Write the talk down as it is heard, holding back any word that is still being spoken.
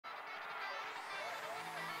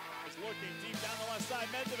is looking deep down the left side.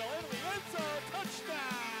 Mendeville into the end zone. Touchdown!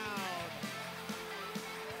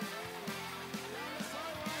 Down the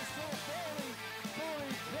sideline, still falling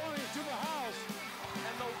to the house.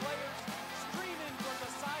 And the players streaming from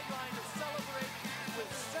the sideline to celebrate with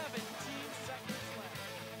 17 seconds left.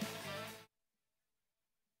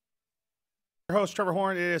 Your host, Trevor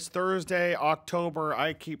Horn. It is Thursday, October,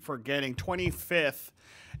 I keep forgetting, 25th.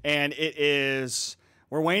 And it is,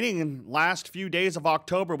 we're waiting in last few days of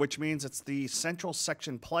October, which means it's the Central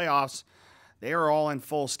Section playoffs. They are all in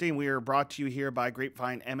full steam. We are brought to you here by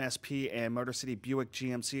Grapevine MSP and Motor City Buick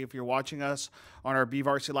GMC. If you're watching us on our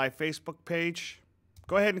BVarsity Live Facebook page,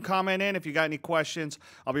 go ahead and comment in if you got any questions.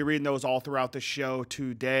 I'll be reading those all throughout the show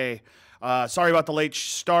today. Sorry about the late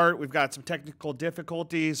start. We've got some technical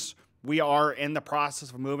difficulties. We are in the process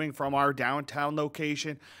of moving from our downtown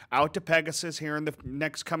location out to Pegasus here in the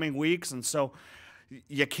next coming weeks. And so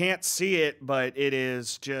you can't see it, but it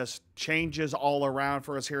is just changes all around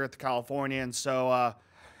for us here at the California. And so,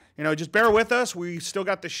 just bear with us. We still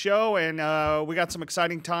got the show, and we got some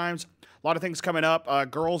exciting times. A lot of things coming up.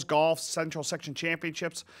 Girls Golf Central Section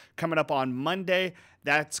Championships coming up on Monday.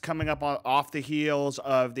 That's coming up off the heels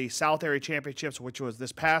of the South Area Championships, which was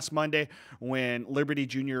this past Monday when Liberty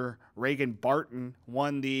Junior Reagan Barton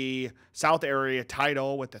won the South Area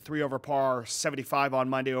title with the 3-over par 75 on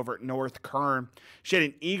Monday over at North Kern. She had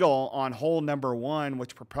an eagle on hole number 1,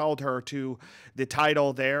 which propelled her to the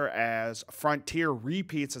title there as Frontier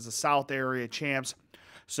repeats as the South Area champs.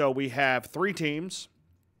 So we have 3 teams.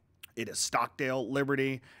 It is Stockdale,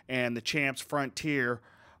 Liberty, and the champs Frontier,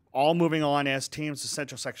 all moving on as teams to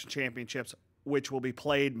Central Section Championships, which will be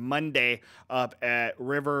played Monday up at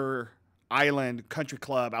River Island Country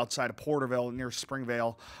Club outside of Porterville near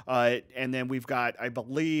Springvale. And then we've got, I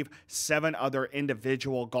believe, 7 other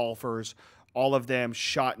individual golfers. All of them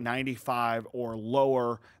shot 95 or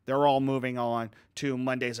lower. They're all moving on to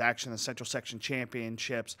Monday's action, the Central Section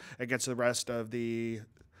Championships, against the rest of the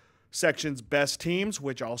section's best teams,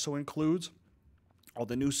 which also includes all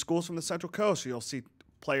the new schools from the Central Coast. So you'll see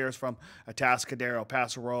players from Atascadero,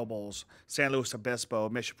 Paso Robles, San Luis Obispo,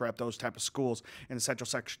 Mission Prep, those type of schools in the Central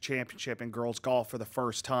Section Championship in girls golf for the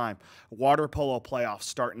first time. Water polo playoffs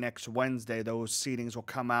start next Wednesday. Those seedings will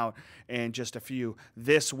come out in just a few.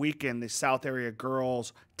 This weekend, the South Area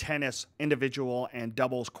girls tennis individual and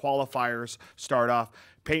doubles qualifiers start off.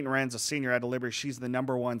 Peyton Wren's a senior out of Liberty. She's the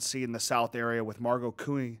 #1 seed in the South Area with Margot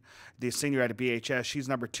Cooney, the senior out of BHS. She's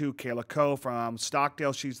number 2. Kayla Coe from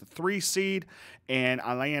Stockdale. She's the 3 seed. And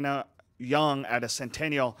Alana Young out of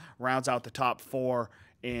Centennial rounds out the top 4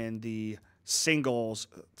 in the singles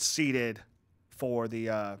seeded for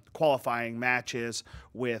the qualifying matches,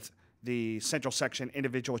 with the Central Section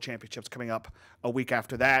individual championships coming up a week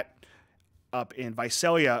after that. Up in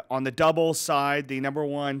Visalia. On the doubles side, the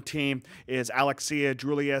 #1 team is Alexia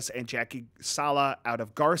Julius and Jackie Sala out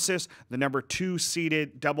of Garces. The #2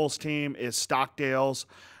 seeded doubles team is Stockdale's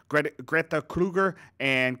Greta Kruger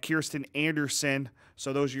and Kirsten Anderson.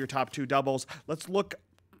 So those are your top 2 doubles. Let's look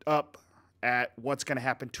up at what's going to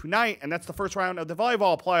happen tonight, and that's the first round of the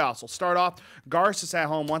volleyball playoffs. We'll start off Garces at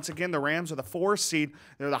home. Once again, the Rams are the 4 seed.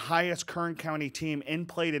 They're the highest Kern County team in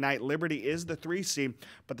play tonight. Liberty is the 3 seed,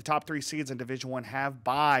 but the top 3 seeds in Division I have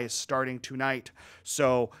byes starting tonight.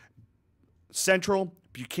 So Central,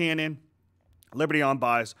 Buchanan, Liberty on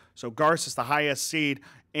byes. So Garces, the highest seed,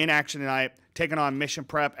 in action tonight, taking on Mission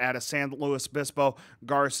Prep out of San Luis Obispo.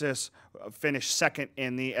 Garces finished 2nd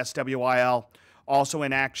in the SWIL. Also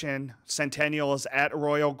in action, Centennial is at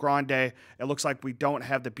Arroyo Grande. It looks like we don't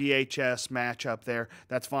have the BHS matchup there.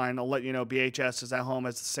 That's fine. I'll let you know BHS is at home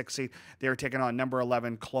as the 6th seed. They're taking on number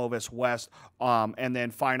 11 Clovis West. And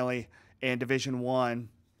then finally in Division I,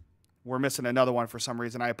 we're missing another one for some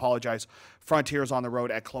reason. I apologize. Frontiers on the road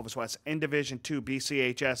at Clovis West. In Division II,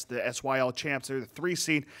 BCHS, the SYL champs, they're the 3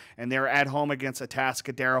 seed, and they're at home against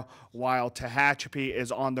Atascadero, while Tehachapi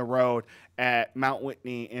is on the road at Mount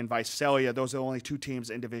Whitney in Visalia. Those are the only 2 teams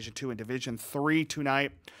in Division II. In Division III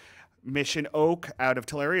tonight, Mission Oak out of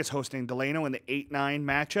Tulare is hosting Delano in the 8-9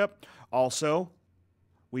 matchup. Also,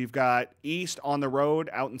 we've got East on the road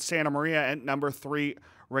out in Santa Maria at number 3,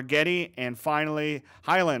 Rigetti, and finally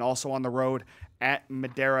Highland also on the road at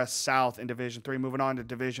Madera South in Division III. Moving on to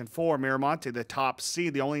Division IV, Miramonte, the top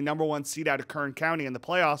seed, the only #1 seed out of Kern County in the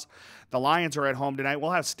playoffs. The Lions are at home tonight.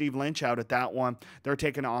 We'll have Steve Lynch out at that one. They're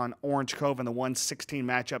taking on Orange Cove in the 1-16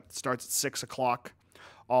 matchup that starts at 6 o'clock.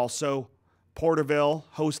 Also, Porterville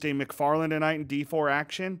hosting McFarland tonight in D4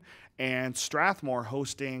 action, and Strathmore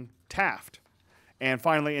hosting Taft. And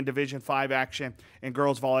finally, in Division V action in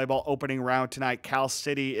girls volleyball opening round tonight, Cal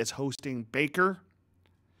City is hosting Baker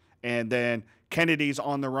And then Kennedy's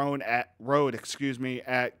on the road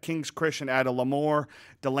at King's Christian out of Lemoore.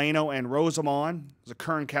 Delano and Rosamond is a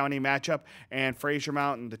Kern County matchup. And Fraser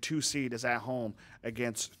Mountain, the 2 seed, is at home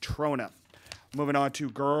against Trona. Moving on to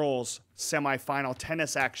girls semifinal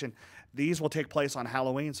tennis action. These will take place on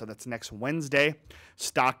Halloween, so that's next Wednesday.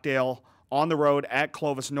 Stockdale on the road at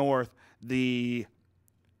Clovis North. The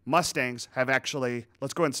Mustangs have actually,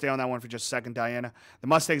 let's go ahead and stay on that one for just a second, Diana. The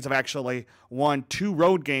Mustangs have actually won 2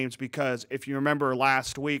 road games because if you remember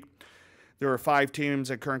last week, there were 5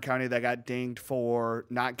 teams at Kern County that got dinged for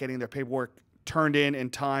not getting their paperwork turned in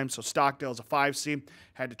time. So Stockdale's a 5 seed,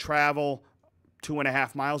 had to travel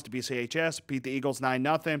 2.5 miles to BCHS, beat the Eagles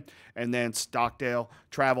 9-0, and then Stockdale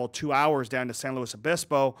traveled 2 hours down to San Luis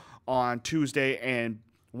Obispo on Tuesday and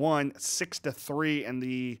won 6-3 in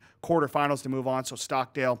the quarterfinals to move on. So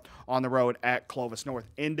Stockdale on the road at Clovis North.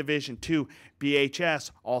 In Division II, BHS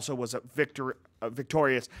also was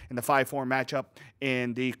victorious in the 5-4 matchup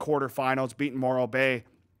in the quarterfinals, beating Morro Bay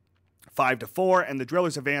 5-4, and the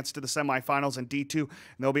Drillers advanced to the semifinals in D2, and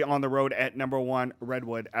they'll be on the road at number 1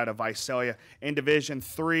 Redwood out of Visalia. In Division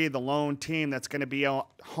III, the lone team that's going to be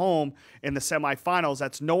home in the semifinals,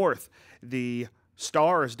 that's North. The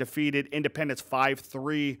Stars defeated Independence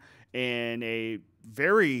 5-3 in a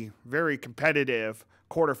very, very competitive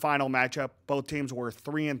quarterfinal matchup. Both teams were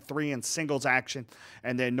 3-3 in singles action,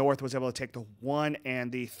 and then North was able to take the 1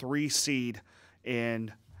 and the 3 seed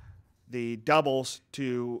in the doubles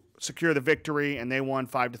to secure the victory, and they won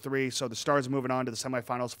 5-3. So the Stars are moving on to the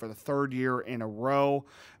semifinals for the 3rd year in a row.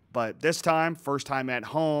 But this time, first time at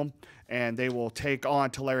home, and they will take on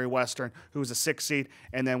Tulare Western, who's a 6 seed.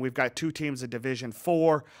 And then we've got 2 teams in Division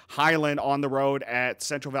IV. Highland on the road at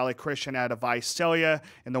Central Valley Christian out of Visalia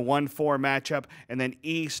in the 1-4 matchup. And then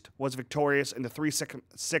East was victorious in the 3-6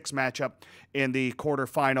 matchup in the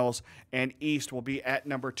quarterfinals. And East will be at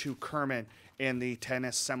number 2 Kerman in the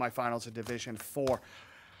tennis semifinals of Division IV.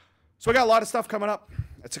 So we got a lot of stuff coming up.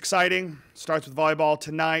 It's exciting. Starts with volleyball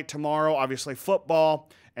tonight, tomorrow, obviously football,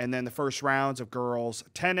 and then the first rounds of girls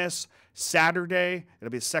tennis. Saturday,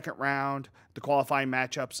 it'll be the second round, the qualifying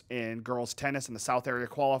matchups in girls tennis in the South area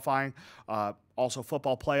qualifying. Also,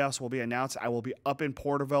 football playoffs will be announced. I will be up in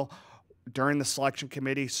Porterville during the selection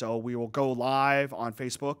committee, so we will go live on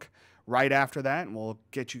Facebook right after that, and we'll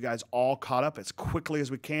get you guys all caught up as quickly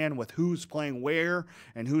as we can with who's playing where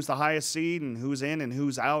and who's the highest seed and who's in and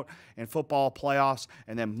who's out in football playoffs.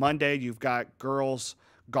 And then Monday, you've got girls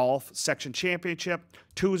golf section championship.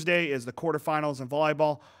 Tuesday is the quarterfinals in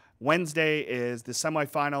volleyball. Wednesday is the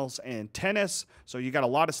semifinals in tennis. So you got a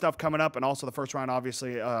lot of stuff coming up, and also the first round,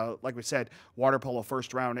 obviously, like we said, water polo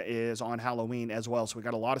first round is on Halloween as well. So we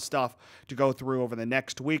got a lot of stuff to go through over the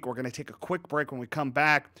next week. We're going to take a quick break. When we come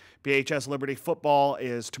back, BHS Liberty football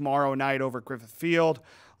is tomorrow night over at Griffith Field.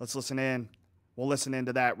 Let's listen in. We'll listen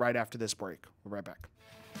into that right after this break. We'll be right back.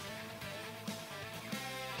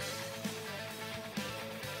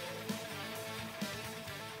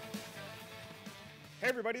 Hey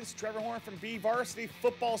everybody, this is Trevor Horn from BVarsity.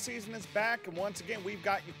 Football season is back, and once again, we've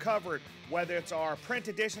got you covered. Whether it's our print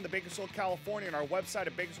edition of the Bakersfield, California, and our website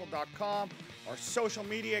at Bakersfield.com, our social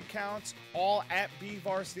media accounts, all at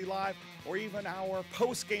BVarsity Live, or even our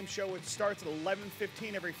post-game show, which starts at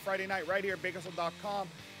 11:15 every Friday night right here at Bakersfield.com,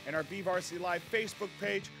 and our BVarsity Live Facebook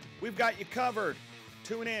page. We've got you covered.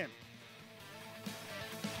 Tune in.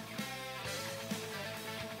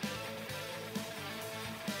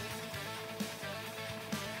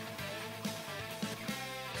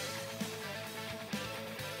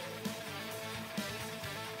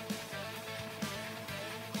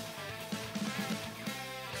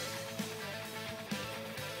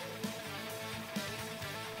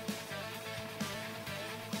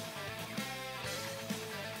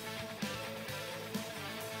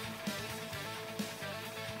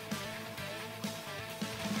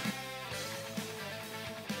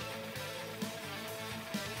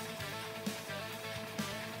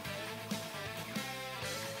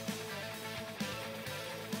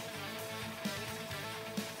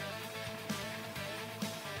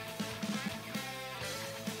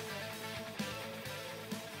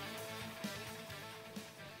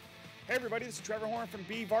 Hey everybody, this is Trevor Horn from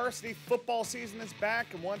BVarsity. Football season is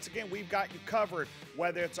back, and once again, we've got you covered.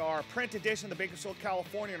 Whether it's our print edition of the Bakersfield,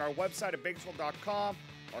 California, and our website at Bakersfield.com,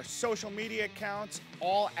 our social media accounts,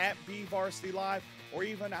 all at BVarsity Live, or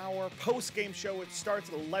even our post-game show, which starts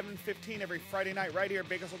at 11:15 every Friday night right here at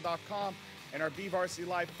Bakersfield.com, and our BVarsity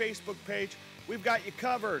Live Facebook page. We've got you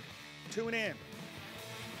covered. Tune in.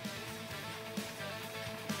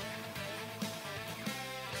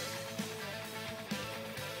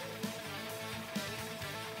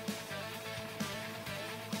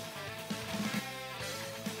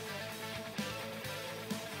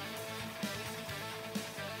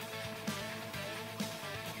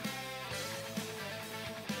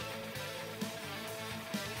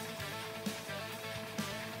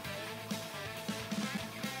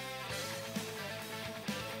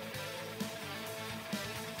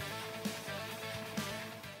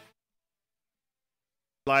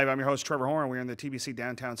 Live, I'm your host, Trevor Horn. We're in the TBC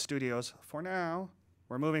downtown studios. For now,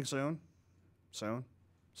 we're moving soon. Soon,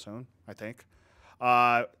 I think.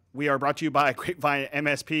 We are brought to you by Grapevine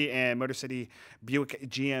MSP and Motor City Buick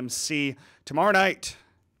GMC. Tomorrow night,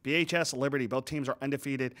 BHS Liberty. Both teams are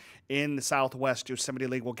undefeated in the Southwest Yosemite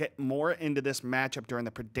League. We'll get more into this matchup during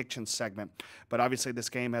the prediction segment. But obviously, this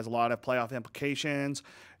game has a lot of playoff implications.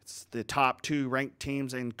 It's the top two ranked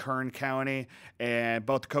teams in Kern County, and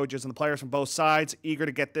both the coaches and the players from both sides eager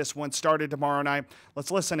to get this one started tomorrow night. Let's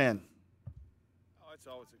listen in. Oh, it's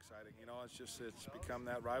always exciting. You know, it's become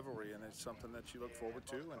that rivalry, and it's something that you look forward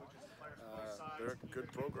to. And they're a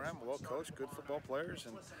good program, well coached, good football players,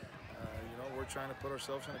 and you know, we're trying to put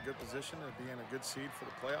ourselves in a good position to be in a good seed for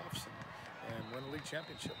the playoffs and win the league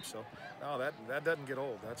championship. So, no, that doesn't get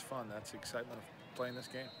old. That's fun. That's the excitement of playing this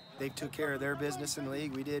game. They took care of their business in the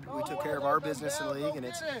league. We took care of our business in the league, and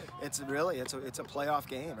it's a playoff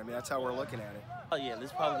game. I mean, that's how we're looking at it. Oh yeah,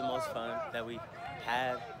 this is probably the most fun that we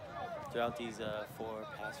had throughout these 4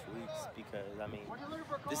 past weeks, because I mean,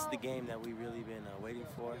 this is the game that we've really been waiting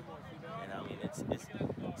for, and I mean,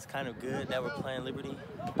 it's kind of good that we're playing Liberty,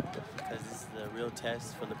 because this is the real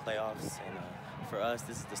test for the playoffs, and for us,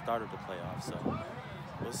 this is the start of the playoffs. So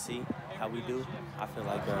we'll see how we do. I feel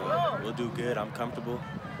like we'll do good. I'm comfortable.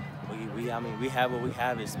 We have what we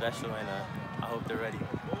have is special, and I hope they're ready.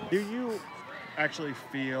 Do you actually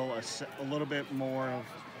feel a little bit more of,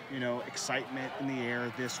 you know, excitement in the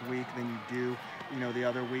air this week than you do, you know, the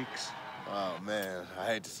other weeks? Oh man, I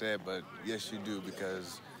hate to say it, but yes, you do,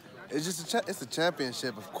 because it's just it's a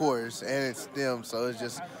championship, of course, and it's them, so it's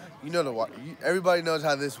just, you know, everybody knows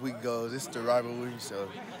how this week goes. It's the rivalry, so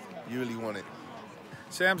you really want it.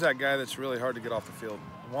 Sam's that guy that's really hard to get off the field.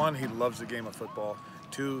 1, he loves the game of football.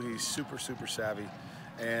 2, he's super savvy.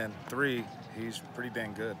 And 3, he's pretty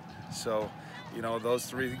dang good. So, you know, those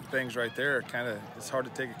 3 things right there, it's hard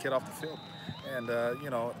to take a kid off the field. And, you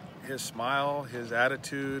know, his smile, his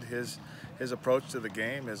attitude, his approach to the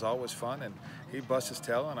game is always fun, and he busts his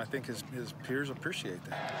tail, and I think his peers appreciate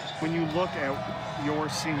that. When you look at your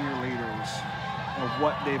senior leaders, of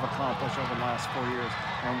what they've accomplished over the last 4 years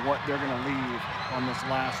and what they're going to leave on this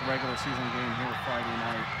last regular season game here Friday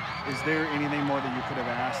night, is there anything more that you could have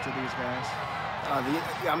asked of these guys?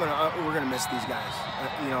 We're gonna miss these guys,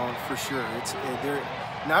 you know, for sure. They're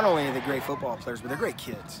not only are they great football players, but they're great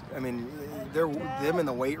kids. I mean, them in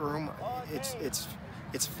the weight room.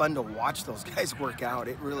 It's fun to watch those guys work out.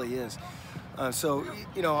 It really is. So,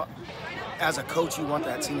 you know, as a coach, you want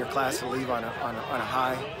that senior class to leave on a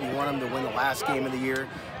high. You want them to win the last game of the year.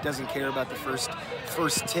 Doesn't care about the first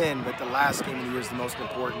 10, but the last game of the year is the most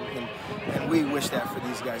important, and we wish that for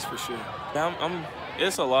these guys for sure.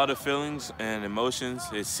 It's a lot of feelings and emotions.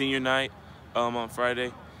 It's senior night on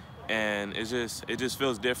Friday, and it just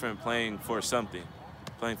feels different playing for something.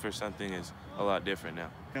 Playing for something is a lot different now.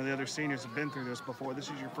 You know, the other seniors have been through this before. This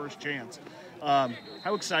is your first chance.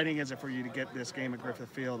 How exciting is it for you to get this game at Griffith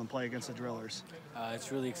Field and play against the Drillers?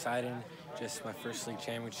 It's really exciting. Just my first league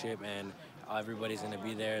championship, and everybody's going to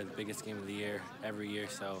be there, the biggest game of the year, every year.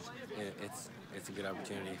 So it's a good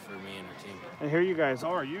opportunity for me and our team. And here you guys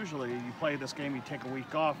are. Usually you play this game, you take a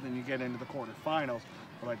week off, and then you get into the quarterfinals.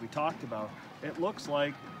 But like we talked about, it looks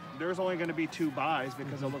like there's only going to be 2 byes,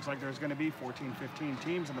 because it looks like there's going to be 14, 15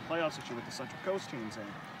 teams in the playoffs this year with the Central Coast teams in.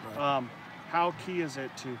 Right. How key is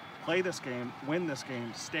it to play this game, win this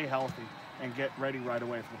game, stay healthy, and get ready right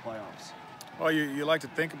away for the playoffs? Well, you like to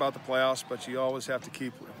think about the playoffs, but you always have to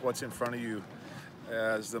keep what's in front of you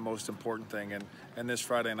as the most important thing. And this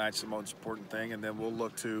Friday night's the most important thing, and then we'll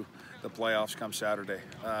look to the playoffs come Saturday.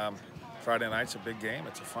 Friday night's a big game.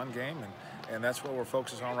 It's a fun game, and that's what we're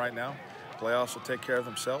focusing on right now. Playoffs will take care of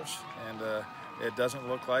themselves, and it doesn't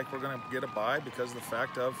look like we're going to get a bye because of the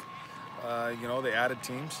fact of, you know, the added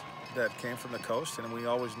teams that came from the coast, and we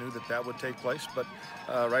always knew that would take place. But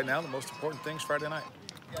right now, the most important thing is Friday night.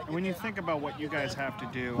 And when you think about what you guys have to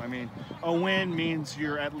do, I mean, a win means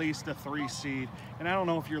you're at least a 3 seed. And I don't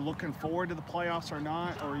know if you're looking forward to the playoffs or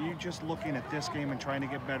not, or are you just looking at this game and trying to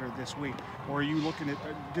get better this week? Or are you looking at,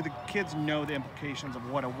 do the kids know the implications of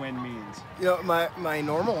what a win means? You know, my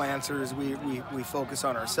normal answer is we focus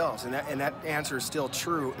on ourselves, and that answer is still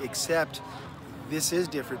true, except this is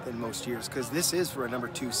different than most years, because this is for a number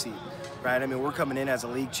 2 seed, right? I mean, we're coming in as a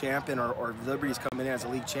league champion, or Liberty's coming in as a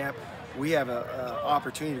league champ. We have an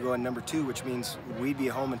opportunity to go in number 2, which means we'd be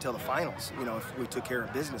home until the finals, you know, if we took care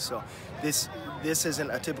of business. So this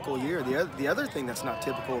isn't a typical year. The other thing that's not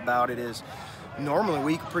typical about it is normally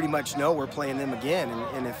we pretty much know we're playing them again,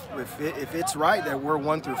 and if it's right that we're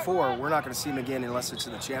 1 through 4, we're not going to see them again unless it's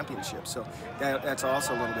in the championship. So that's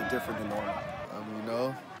also a little bit different than normal. You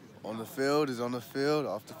know, on the field is on the field,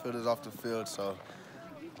 off the field is off the field. So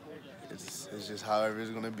it's just however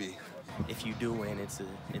it's going to be. If you do win,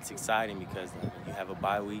 it's exciting because you have a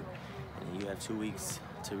bye week and you have 2 weeks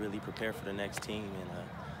to really prepare for the next team, and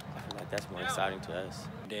I feel like that's more exciting to us.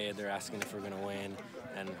 Today they're asking if we're going to win,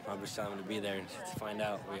 and I'm just telling them to be there to find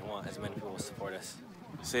out. We want as many people to support us.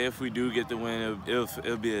 Say if we do get the win,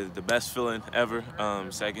 it'll be the best feeling ever.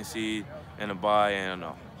 Second seed and a bye and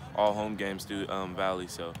all home games through Valley,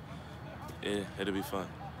 so it'll be fun.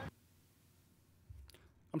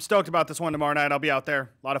 I'm stoked about this one tomorrow night. I'll be out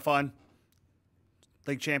there. A lot of fun.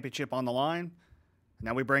 League championship on the line.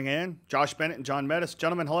 Now we bring in Josh Bennett and Jon Mettus.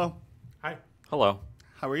 Gentlemen, hello. Hi. Hello.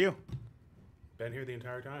 How are you? Been here the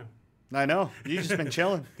entire time. I know. You've just been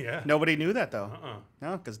chilling. Yeah. Nobody knew that, though.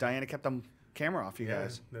 No, because Diana kept the camera off you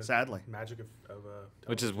guys, sadly. Magic of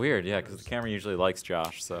Which is weird, yeah, because the camera usually likes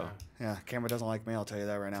Josh, so. Yeah, camera doesn't like me, I'll tell you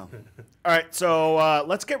that right now. All right, so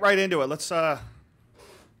let's get right into it. Do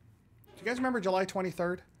you guys remember July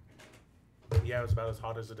 23rd? Yeah, it was about as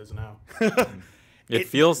hot as it is now.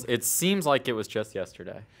 It seems like it was just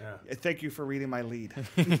yesterday. Yeah. Thank you for reading my lead.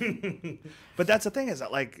 But that's the thing is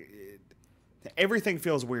that, like, everything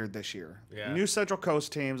feels weird this year. Yeah. New Central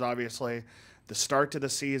Coast teams, obviously. The start to the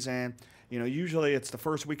season. You know, usually it's the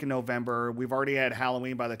first week in November. We've already had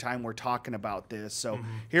Halloween by the time we're talking about this. So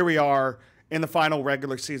here we are in the final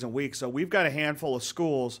regular season week. So we've got a handful of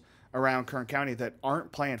schools around Kern County that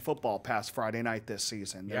aren't playing football past Friday night this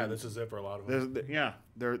season. Yeah, this is it for a lot of them.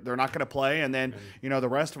 They're not going to play, and then the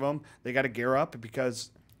rest of them, they got to gear up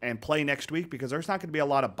and play next week because there's not going to be a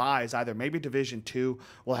lot of buys either. Maybe Division II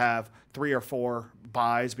will have 3 or 4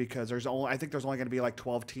 buys because I think there's only going to be like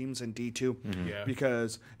 12 teams in D2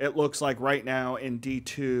 because it looks like right now in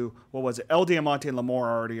D2, what was it? El Diamante and Lemoore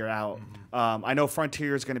already are out. I know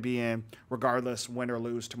Frontier is going to be in regardless, win or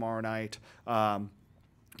lose tomorrow night.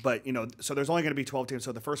 But, so there's only going to be 12 teams.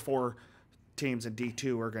 So the first 4 teams in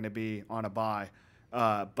D2 are going to be on a bye.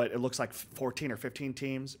 But it looks like 14 or 15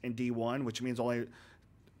 teams in D1, which means only,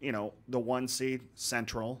 the 1 seed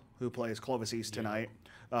Central, who plays Clovis East tonight.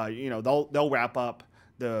 They'll wrap up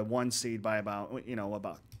the 1 seed by about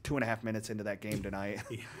 2.5 minutes into that game tonight.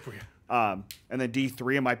 And then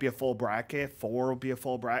D3, it might be a full bracket. 4 will be a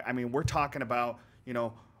full bracket. I mean, we're talking about,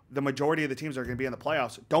 the majority of the teams that are going to be in the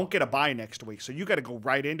playoffs don't get a bye next week. So you got to go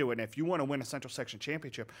right into it. And if you want to win a Central Section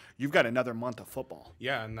championship, you've got another month of football.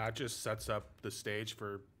 Yeah, and that just sets up the stage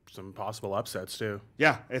for some possible upsets too.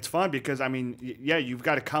 Yeah, it's fun because, you've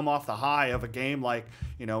got to come off the high of a game like,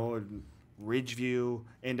 Ridgeview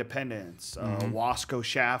Independence, Wasco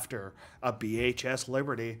Shafter, a BHS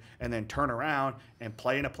Liberty, and then turn around and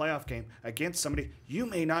play in a playoff game against somebody you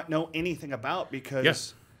may not know anything about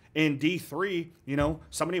because in D3,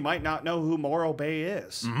 somebody might not know who Morro Bay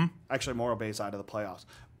is. Actually, Morro Bay's out of the playoffs.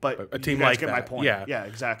 But a team you guys like get that. my point. Yeah,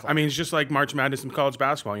 exactly. I mean, it's just like March Madness in college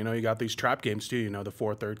basketball. You got these trap games too. The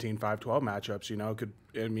 4-13, 5-12 matchups.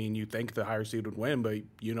 You think the higher seed would win, but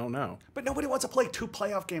you don't know. But nobody wants to play 2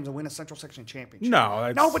 playoff games and win a Central Section championship.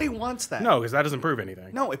 No, nobody wants that. No, because that doesn't prove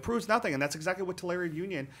anything. No, it proves nothing, and that's exactly what Tulare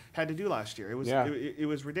Union had to do last year. It was it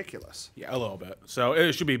was ridiculous. Yeah, a little bit. So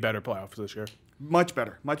it should be better playoffs this year. Much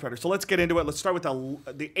better, much better. So let's get into it. Let's start with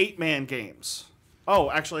the 8-man games.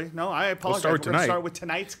 Oh, actually, no, I apologize. We're going to start with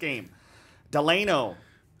tonight's game. Delano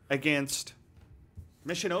against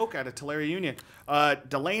Mission Oak out of Tulare Union.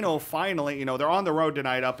 Delano finally, they're on the road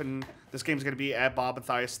tonight this game's going to be at Bob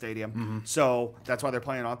Mathias Stadium. So that's why they're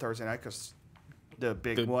playing on Thursday night because the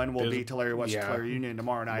big one will be Tulare Union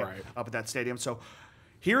tomorrow night up at that stadium. So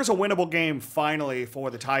here's a winnable game finally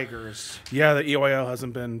for the Tigers. Yeah, the EYL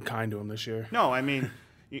hasn't been kind to them this year. No, I mean,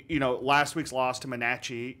 last week's loss to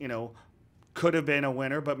Monache, could have been a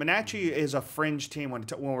winner, but Monache is a fringe team when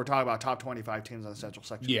we're talking about top 25 teams in the Central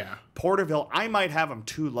Section. Yeah. Porterville, I might have them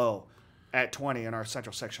too low at 20 in our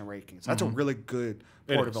Central Section rankings. That's a really good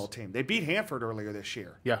Porterville team. They beat Hanford earlier this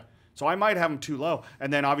year. Yeah. So I might have them too low.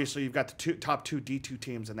 And then obviously you've got the top 2 D2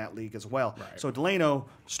 teams in that league as well. Right. So Delano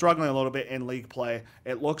struggling a little bit in league play.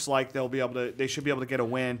 It looks like they should be able to get a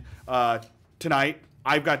win tonight.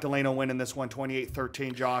 I've got Delano winning this one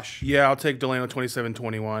 28-13, Josh. Yeah, I'll take Delano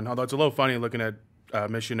 27-21. Although it's a little funny looking at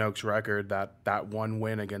Mission Oak's record, that one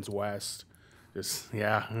win against West.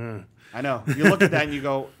 I know. You look at that and you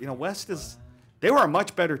go, West they were a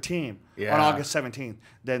much better team on August 17th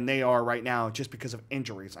than they are right now just because of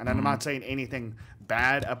injuries. And I'm not saying anything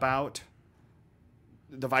bad about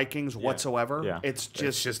the Vikings whatsoever. Yeah. It's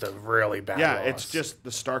just a really bad loss. It's just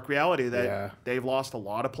the stark reality that they've lost a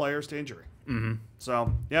lot of players to injury.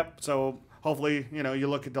 So, So hopefully, you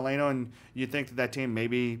look at Delano and you think that team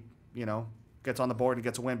maybe, gets on the board and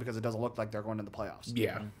gets a win because it doesn't look like they're going to the playoffs.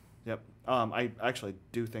 Yeah. Yep. I actually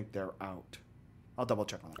do think they're out. I'll double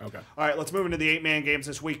check on that. Okay. All right, let's move into the 8-man games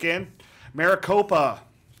this weekend. Maricopa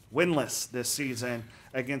winless this season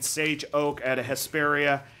against Sage Oak at a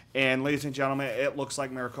Hesperia. And ladies and gentlemen, it looks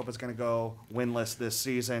like Maricopa's going to go winless this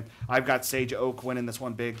season. I've got Sage Oak winning this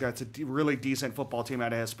one big. That's a really decent football team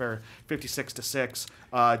out of Hesperia,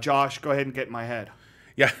 56-6. Josh, go ahead and get in my head.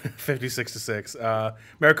 Yeah, 56-6.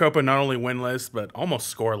 Maricopa not only winless but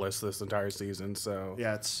almost scoreless this entire season. So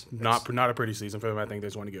Yeah, it's not a pretty season for them. I think they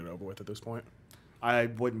just want to get it over with at this point. I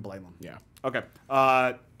wouldn't blame them. Yeah. Okay.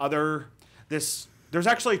 There's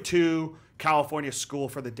actually 2 California School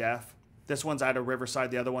for the Deaf. This one's out of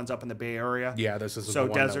Riverside. The other one's up in the Bay Area. Yeah, this is so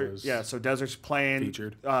the one Desert. that was So Desert's playing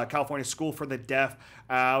featured. California School for the Deaf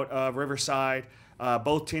out of Riverside.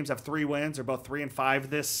 Both teams have 3 wins. They're both 3-5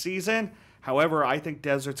 this season. However, I think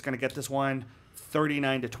Desert's going to get this one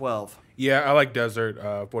 39-12. Yeah, I like Desert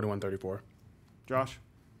 41-34. Josh?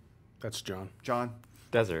 That's John. John?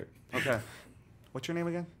 Desert. Okay. What's your name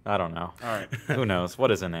again? I don't know. All right. Who knows?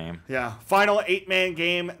 What is a name? Yeah. Final 8-man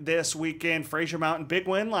game this weekend. Fraser Mountain, big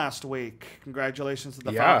win last week. Congratulations to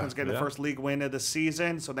the Falcons getting the first league win of the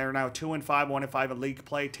season. So they're now 2-5, 1-5 in league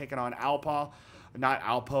play, taking on Alpa. Not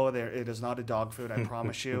Alpo. It is not a dog food, I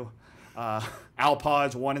promise you. Alpa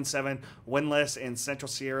is 1-7, winless in Central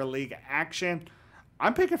Sierra League action.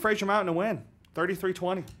 I'm picking Fraser Mountain to win,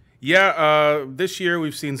 33-20. Yeah, this year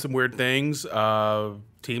we've seen some weird things.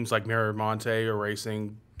 Teams like Miramonte are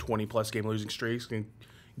racing 20-plus game losing streaks and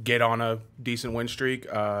get on a decent win streak.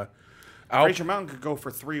 Fraser Mountain could go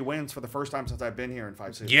for 3 wins for the first time since I've been here in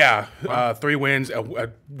 5 seasons. Yeah, 3 wins,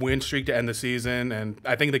 a win streak to end the season, and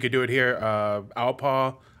I think they could do it here.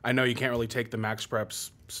 Alpa, I know you can't really take the Max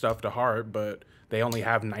Preps stuff to heart, but they only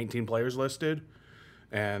have 19 players listed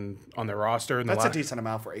and on their roster. And that's a decent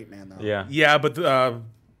amount for 8-man, though. Yeah, but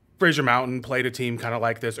Fraser Mountain played a team kind of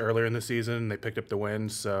like this earlier in the season, and they picked up the win,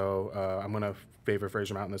 so I'm going to favor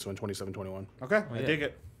Fraser Mountain this one, 27-21. Okay, I dig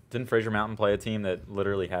it. Didn't Fraser Mountain play a team that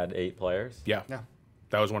literally had 8 players? Yeah.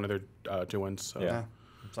 That was one of their 2 wins. So. Yeah.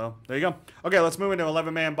 So there you go. Okay, let's move into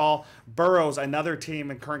 11-man ball. Burroughs, another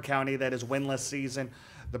team in Kern County that is winless season.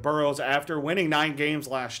 The Burroughs, after winning 9 games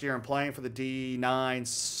last year and playing for the D9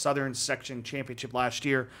 Southern Section Championship last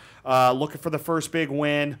year, looking for the first big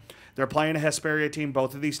win. They're playing a Hesperia team.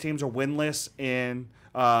 Both of these teams are winless in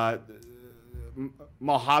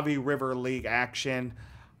Mojave River League action.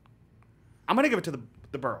 I'm going to give it to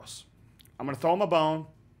the Burroughs. I'm going to throw them a bone.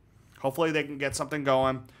 Hopefully they can get something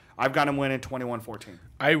going. I've got them winning 21-14.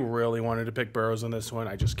 I really wanted to pick Burroughs on this one.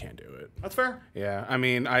 I just can't do it. That's fair. Yeah, I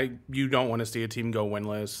mean, you don't want to see a team go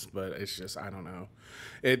winless, but it's just, I don't know.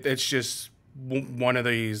 It's just one of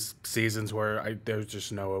these seasons where there's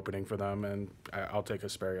just no opening for them, and I'll take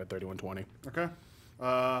Hesperia at 31-20. Okay.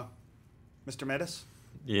 Mr. Mettus?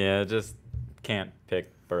 Yeah, just can't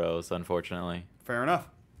pick Burroughs, unfortunately. Fair enough.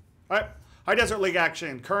 All right. High Desert League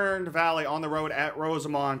action. Kern Valley on the road at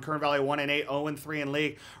Rosamond. Kern Valley 1-8, 0-3 in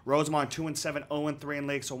league. Rosamond 2-7, 0-3 in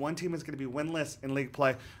league. So one team is going to be winless in league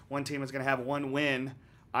play. One team is going to have 1 win.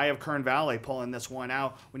 I have Kern Valley pulling this one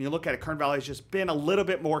out. When you look at it, Kern Valley has just been a little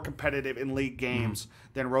bit more competitive in league games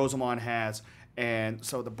than Rosamond has. And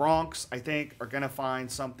so the Bronx, I think, are going to find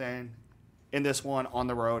something in this one on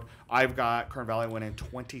the road. I've got Kern Valley winning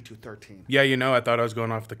 20-13. Yeah, I thought I was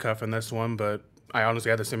going off the cuff in this one, but I honestly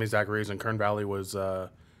had the same exact reason. Kern Valley was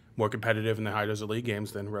more competitive in the High Desert League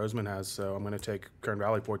games than Rosamond has, so I'm going to take Kern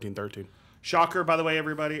Valley 14-13. Shocker, by the way,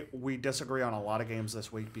 everybody. We disagree on a lot of games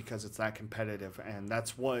this week because it's that competitive, and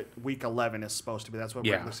that's what Week 11 is supposed to be. That's what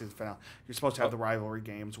regular season finale. You're supposed to have the rivalry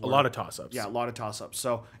games. A lot of toss-ups. Yeah, a lot of toss-ups.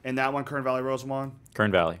 So, in that one, Kern Valley, Rosamond?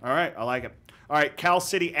 Kern Valley. All right, I like it. All right, Cal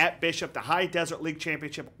City at Bishop. The High Desert League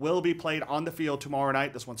Championship will be played on the field tomorrow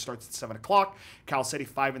night. This one starts at 7 o'clock. Cal City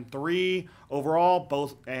 5-3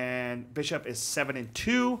 overall. And Bishop is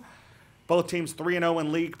 7-2. Both teams 3-0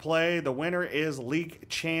 in league play. The winner is league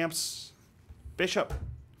champs Bishop.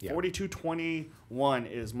 42-21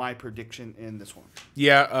 is my prediction in this one.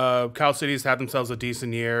 Yeah, Cal City's had themselves a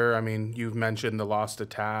decent year. I mean, you've mentioned the loss to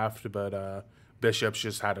Taft, but Bishop's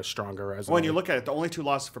just had a stronger resume. When you look at it, the only 2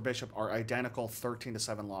 losses for Bishop are identical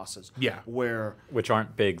 13-7 losses. Yeah. Which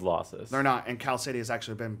aren't big losses. They're not, and Cal City has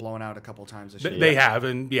actually been blown out a couple times this year. They have,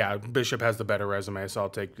 and Bishop has the better resume, so I'll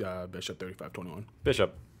take Bishop 35-21.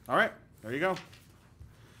 Bishop. All right, there you go.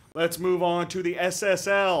 Let's move on to the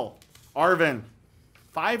SSL. Arvin,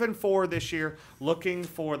 5-4 this year, looking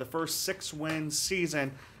for the first 6-win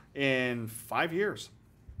season in 5 years.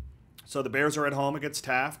 So the Bears are at home against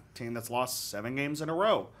Taft, team that's lost 7 games in a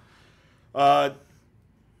row. Edgar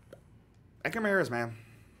Maris, man.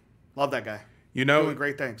 Love that guy. doing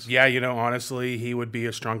great things. Yeah, honestly, he would be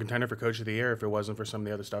a strong contender for Coach of the Year if it wasn't for some of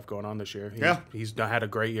the other stuff going on this year. He's had a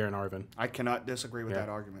great year in Arvin. I cannot disagree with that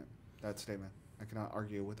argument, that statement. I cannot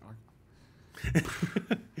argue with argument.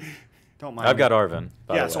 Don't mind. I've got Arvin.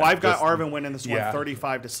 Yeah, so I've got Arvin winning this one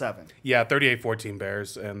 35-7. Yeah, 38-14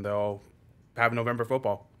 Bears, and they'll have November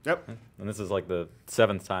football. Yep. And this is like the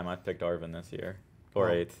 7th time I've picked Arvin this year, or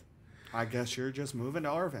 8th. I guess you're just moving to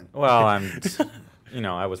Arvin. Well,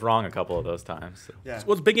 I was wrong a couple of those times. So. Yeah.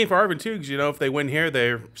 Well, it's a big game for Arvin too, because if they win here,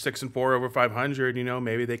 they're 6-4 over 500.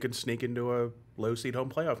 Maybe they could sneak into a low seed home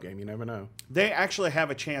playoff game. You never know. They actually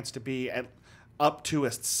have a chance to be up to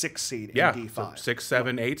a 6 seed in D5. So 6,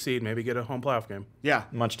 7, 8 seed, maybe get a home playoff game. Yeah.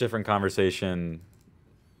 Much different conversation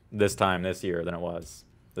this year than it was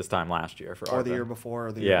this time last year for Arvin. Or the year before,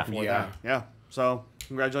 or the year before that. Yeah. So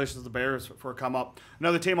congratulations to the Bears for a come up.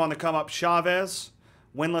 Another team on the come up, Chavez,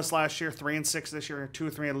 winless last year, 3-6 this year,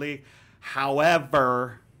 2-3 in the league.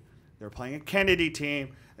 However, they're playing a Kennedy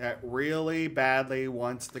team that really badly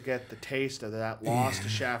wants to get the taste of that loss to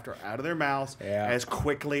Shafter out of their mouths as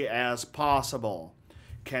quickly as possible.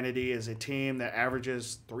 Kennedy is a team that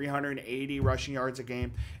averages 380 rushing yards a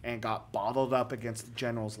game and got bottled up against the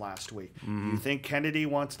Generals last week. Do you think Kennedy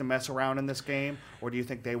wants to mess around in this game, or do you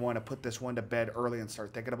think they want to put this one to bed early and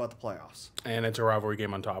start thinking about the playoffs? And it's a rivalry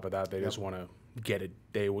game on top of that. They just want to get it.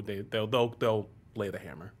 They'll lay the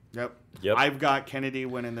hammer. Yep. I've got Kennedy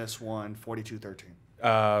winning this one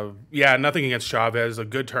 42-13. Nothing against Chavez. A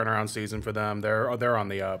good turnaround season for them. They're on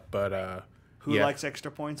the up, but who likes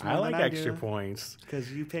extra points more I than like extra points.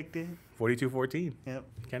 Because you picked it. 42-14. Yep.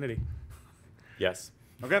 Kennedy. Yes.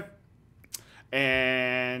 Okay.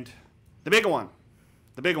 And the big one.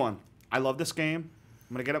 I love this game.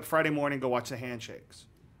 I'm going to get up Friday morning and go watch the handshakes.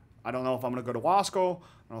 I don't know if I'm going to go to Wasco. I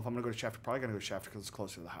don't know if I'm going to go to Shafter. Probably going to go to Shafter because it's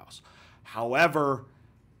closer to the house. However,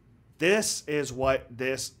 this is what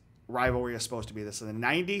this rivalry is supposed to be. This is the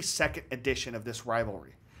 92nd edition of this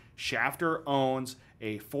rivalry. Shafter owns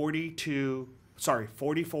a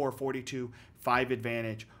 44-42 5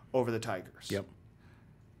 advantage over the Tigers. Yep.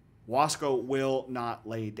 Wasco will not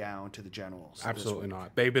lay down to the Generals. Absolutely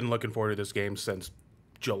not. They've been looking forward to this game since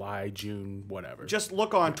July, June, whatever. Just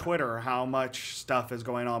look on Twitter how much stuff is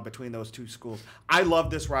going on between those two schools. I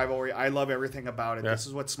love this rivalry. I love everything about it. Yeah. This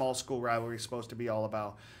is what small school rivalry is supposed to be all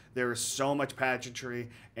about. There is so much pageantry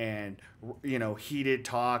and, heated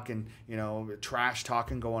talk and, trash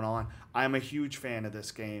talking going on. I'm a huge fan of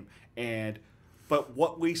this game. But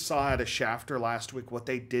what we saw out of Shafter last week, what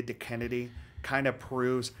they did to Kennedy, kind of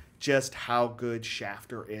proves just how good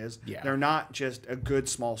Shafter is. Yeah. They're not just a good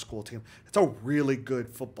small school team. It's a really good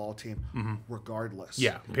football team regardless.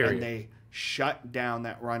 Yeah, period. And they shut down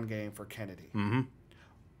that run game for Kennedy. Mm-hmm.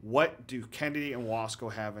 What do Kennedy and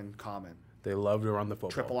Wasco have in common? They love to run the football.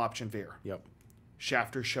 Triple option veer. Yep.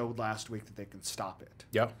 Shafter showed last week that they can stop it.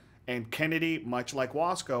 Yep. And Kennedy, much like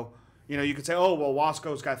Wasco, you could say, oh, well,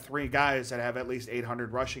 Wasco's got 3 guys that have at least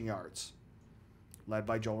 800 rushing yards, led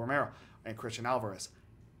by Joel Romero and Christian Alvarez.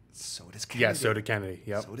 So does Kennedy. Yeah, so did Kennedy.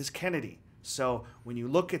 Yep. So does Kennedy. So when you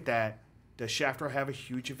look at that, does Shafter have a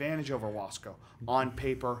huge advantage over Wasco? On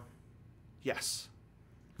paper, yes.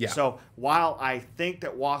 Yeah. So while I think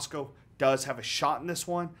that Wasco does have a shot in this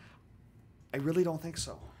one, I really don't think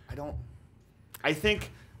so. I think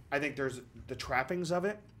there's the trappings of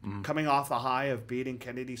it, coming off the high of beating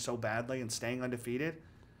Kennedy so badly and staying undefeated,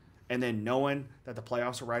 and then knowing that the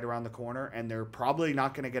playoffs are right around the corner, and they're probably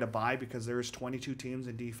not going to get a bye because there's 22 teams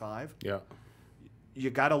in D5. Yeah. You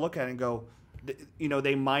got to look at it and go,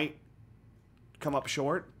 they might come up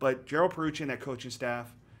short, but Gerald Perucci and that coaching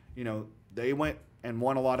staff, they went and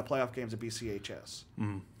won a lot of playoff games at BCHS.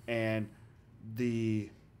 And the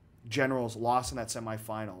Generals lost in that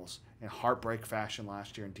semifinals in heartbreak fashion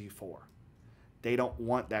last year in D4. They don't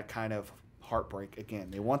want that kind of heartbreak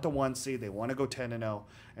again. They want the 1 seed. They want to go 10-0.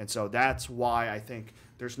 And so that's why I think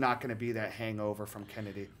there's not going to be that hangover from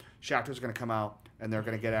Kennedy. Shafter's going to come out, and they're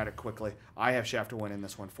going to get at it quickly. I have Shafter winning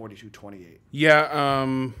this one 42-28. Yeah,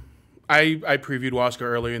 I previewed Wasco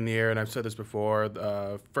earlier in the year, and I've said this before.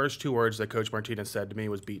 The first 2 words that Coach Martinez said to me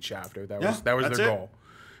was beat Shafter. That was their goal,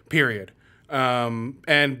 period.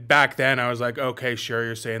 And back then I was like, okay, sure,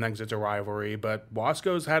 you're saying that because it's a rivalry, but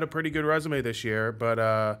Wasco's had a pretty good resume this year.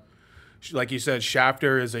 But like you said,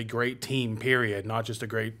 Shafter is a great team, period, not just a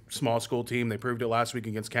great small school team. They proved it last week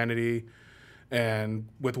against Kennedy. And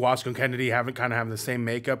with Wasco and Kennedy having the same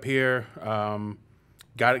makeup here,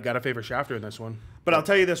 got to favor Shafter in this one. But I'll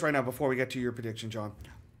tell you this right now before we get to your prediction, John.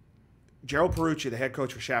 Gerald Perucci, the head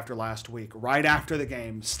coach for Shafter last week, right after the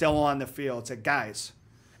game, still on the field, said, guys,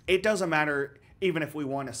 it doesn't matter even if we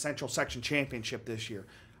won a Central Section championship this year.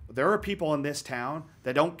 There are people in this town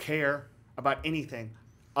that don't care about anything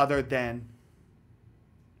other than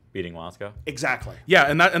beating Wasco. Exactly.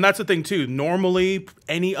 Yeah, and that's the thing too. Normally,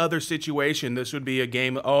 any other situation, this would be a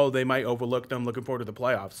game. Oh, they might overlook them. Looking forward to the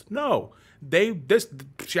playoffs. No, this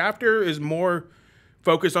Shafter is more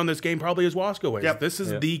focused on this game probably as Wasco is. Yep. This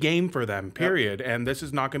is the game for them. Period. And this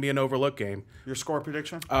is not going to be an overlook game. Your score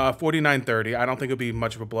prediction? 49-30. I don't think it'll be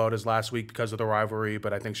much of a blowout as last week because of the rivalry,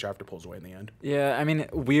 but I think Shafter pulls away in the end. Yeah, I mean,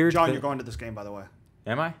 weird. John, you're going to this game, by the way.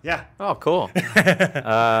 Am I? Yeah. Oh, cool.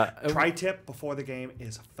 Tri-tip before the game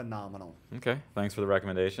is phenomenal. Okay. Thanks for the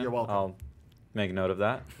recommendation. You're welcome. I'll make note of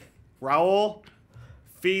that. Raul,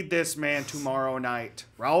 feed this man tomorrow night.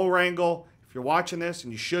 Raul Rangel, if you're watching this,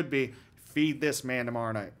 and you should be, feed this man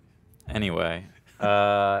tomorrow night. Anyway,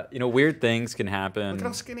 weird things can happen. Look at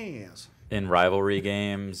how skinny he is. In rivalry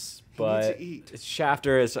games, but needs to eat.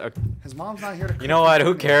 Shafter is. His mom's not here to cook. You know what?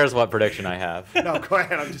 Who cares what prediction I have? No, go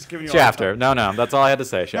ahead. I'm just giving you Shafter. No, that's all I had to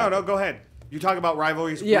say. Shafter. No, go ahead. You talk about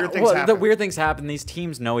rivalries. Yeah, weird things happen. The weird things happen. These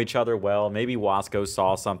teams know each other well. Maybe Wasco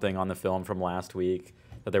saw something on the film from last week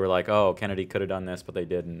that they were like, oh, Kennedy could have done this, but they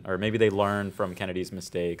didn't. Or maybe they learned from Kennedy's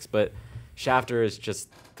mistakes. But Shafter is just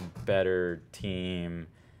the better team.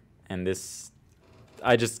 And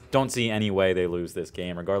I just don't see any way they lose this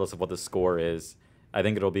game, regardless of what the score is. I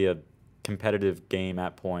think it'll be a competitive game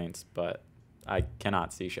at points, but I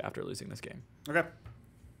cannot see Shafter losing this game. Okay.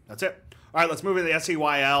 That's it. All right, let's move into the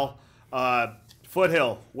SEYL.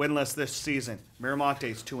 Foothill, winless this season.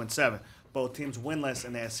 Miramonte's 2-7. Both teams winless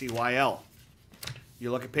in the SEYL.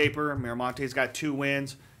 You look at paper, Miramonte's got 2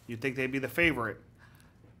 wins. You'd think they'd be the favorite.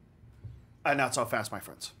 Not so fast, my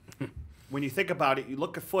friends. When you think about it, you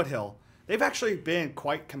look at Foothill, they've actually been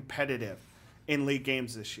quite competitive in league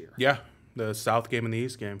games this year. Yeah, the South game and the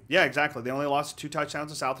East game. Yeah, exactly. They only lost 2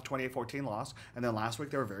 touchdowns to South, a 28-14 loss. And then last week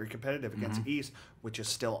they were very competitive against East, which is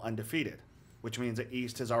still undefeated, which means that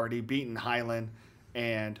East has already beaten Highland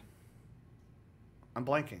and I'm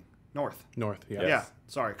blanking. North. Yeah. Yeah,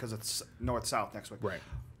 sorry, because it's North-South next week. Right.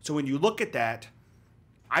 So when you look at that,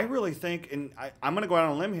 I really think, and I'm going to go out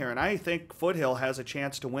on a limb here, and I think Foothill has a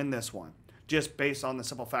chance to win this one, just based on the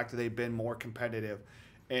simple fact that they've been more competitive.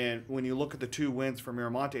 And when you look at the 2 wins for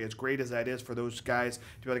Miramonte, as great as that is for those guys to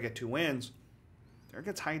be able to get 2 wins, they're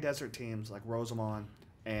against high desert teams like Rosamond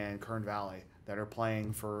and Kern Valley that are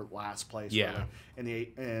playing for last place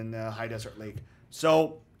in the High Desert League.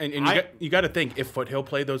 So and you got to think, if Foothill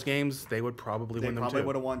played those games, they would probably win them too. They probably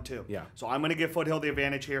would have won too. Yeah. So I'm going to give Foothill the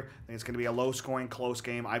advantage here. I think it's going to be a low-scoring, close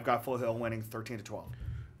game. I've got Foothill winning 13-12.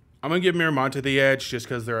 I'm going to give Miramonte the edge just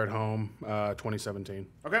because they're at home, 2017.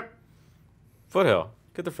 Okay. Foothill,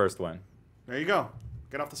 get the first win. There you go.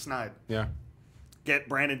 Get off the snide. Yeah. Get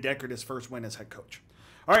Brandon Deckard his first win as head coach.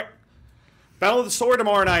 All right. Battle of the Sword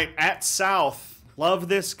tomorrow night at South. Love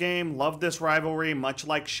this game. Love this rivalry. Much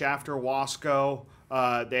like Shafter Wasco.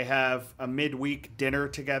 They have a midweek dinner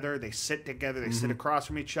together. They sit together. They sit across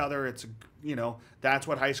from each other. It's, that's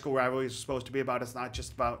what high school rivalries are supposed to be about. It's not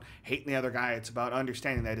just about hating the other guy. It's about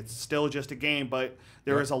understanding that it's still just a game, but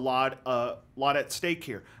there is a lot at stake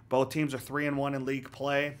here. Both teams are 3-1 in league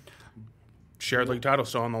play. Shared league title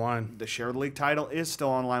still on the line. The shared league title is still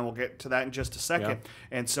on the line. We'll get to that in just a second.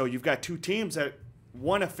 Yeah. And so you've got 2 teams that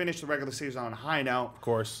want to finish the regular season on a high now. Of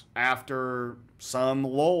course. After some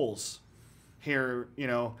lulls here,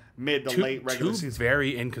 mid to late regular season. 2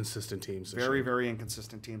 very inconsistent teams. Very, very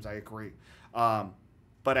inconsistent teams. I agree.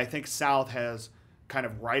 But I think South has kind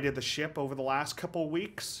of righted the ship over the last couple of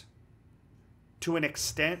weeks to an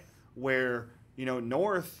extent where,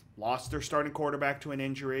 North lost their starting quarterback to an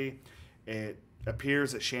injury. It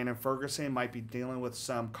appears that Shannon Ferguson might be dealing with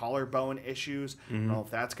some collarbone issues. I don't know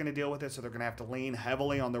if that's going to deal with it, so they're going to have to lean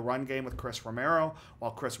heavily on the run game with Chris Romero,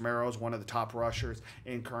 while Chris Romero is one of the top rushers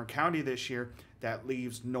in Kern County this year. That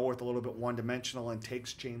leaves North a little bit one-dimensional and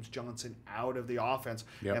takes James Johnson out of the offense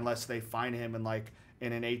unless they find him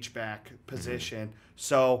in an H-back position.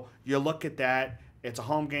 So you look at that. It's a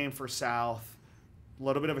home game for South. A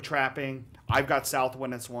little bit of a trapping. I've got South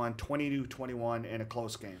winning this one, 22-21 in a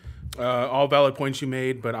close game. All valid points you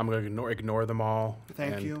made, but I'm going to ignore them all.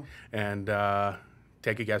 Thank you. And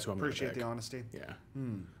take a guess who I'm going to pick. Appreciate the honesty. Yeah.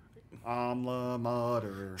 Alma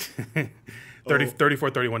mater.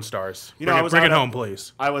 34-31 Stars. Bring it home,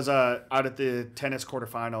 please. I was out at the tennis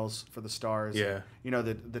quarterfinals for the Stars. Yeah.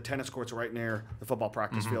 The tennis courts are right near the football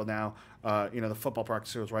practice field now. The football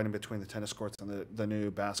practice field is right in between the tennis courts and the new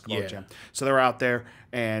basketball gym. So they were out there,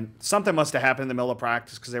 and something must have happened in the middle of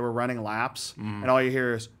practice because they were running laps, and all you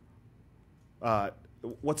hear is,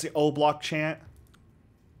 what's the O block chant?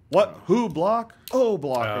 What? Who block? O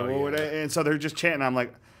block. And so they're just chanting. I'm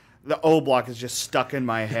like, the O block is just stuck in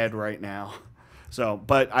my head right now. So,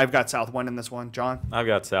 but I've got South winning this one. John? I've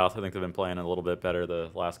got South. I think they've been playing a little bit better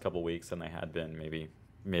the last couple weeks than they had been maybe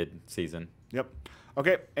mid-season. Yep.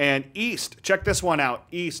 Okay, and East, check this one out.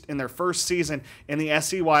 East, in their first season in the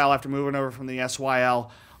SCYL after moving over from the SYL,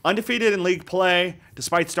 undefeated in league play,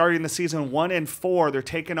 despite starting the season 1-4. They're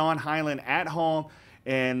taking on Highland at home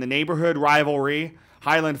in the neighborhood rivalry.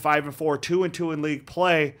 Highland 5-4, 2-2 in league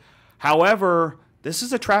play. However, this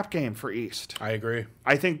is a trap game for East. I agree.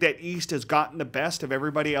 I think that East has gotten the best of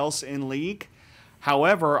everybody else in league.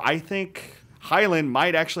 However, I think Highland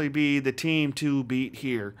might actually be the team to beat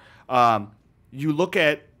here. You look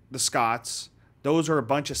at the Scots, those are a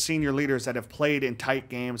bunch of senior leaders that have played in tight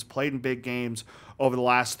games, played in big games over the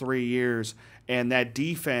last 3 years, and that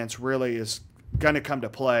defense really is going to come to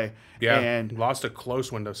play. Yeah, and lost a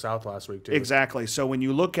close one to South last week, too. Exactly. So when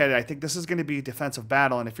you look at it, I think this is going to be a defensive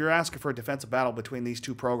battle. And if you're asking for a defensive battle between these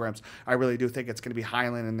two programs, I really do think it's going to be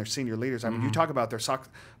Highland and their senior leaders. I mean, you talk about their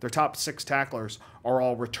top 6 tacklers are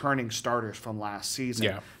all returning starters from last season.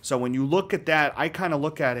 Yeah. So when you look at that, I kind of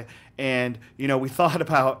look at it and, we thought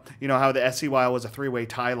about, how the SCY was a 3-way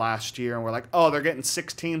tie last year. And we're like, oh, they're getting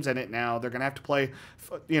 6 teams in it now. They're going to have to play,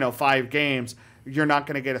 5 games. You're not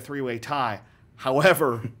going to get a 3-way tie.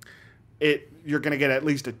 However, you're going to get at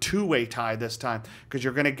least a 2-way tie this time because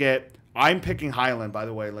you're going to get – I'm picking Highland, by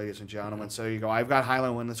the way, ladies and gentlemen. So you go, I've got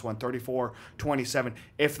Highland win this one, 34-27.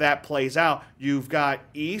 If that plays out, you've got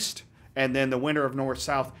East and then the winner of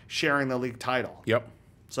North-South sharing the league title. Yep.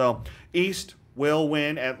 So East will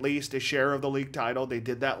win at least a share of the league title. They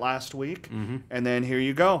did that last week. And then here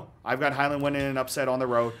you go. I've got Highland winning an upset on the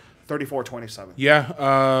road. 34-27.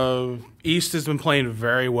 Yeah, East has been playing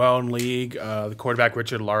very well in league. The quarterback,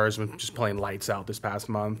 Richard Lars, has been just playing lights out this past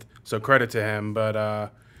month. So credit to him.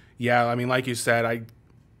 But, yeah, I mean, like you said,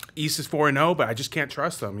 East is 4-0, but I just can't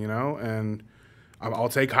trust them, And I'll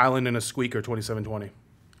take Highland in a squeaker, 27-20.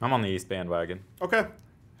 I'm on the East bandwagon. Okay.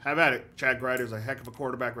 Have at it. Chad Greider's a heck of a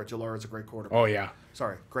quarterback. Richard Lars is a great quarterback. Oh, yeah.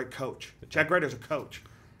 Sorry, great coach. Chad Greider's a coach.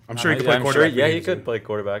 I'm sure he could play quarterback. Sure, he could play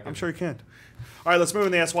quarterback. I'm sure he can. All right, let's move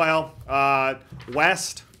in the SYL.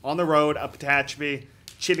 West on the road up to Tehachapi.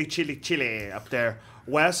 Chile up there.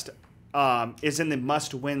 West is in the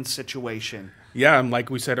must-win situation. Yeah, and like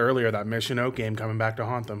we said earlier, that Mission Oak game coming back to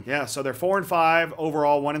haunt them. Yeah, so they're 4-5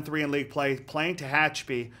 overall, 1-3 in league play, playing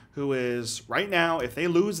Tehachapi, who is right now, if they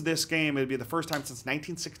lose this game, it would be the first time since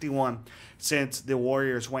 1961 since the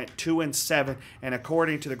Warriors went 2-7. And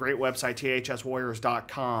according to the great website,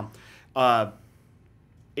 thswarriors.com,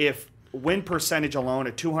 if win percentage alone,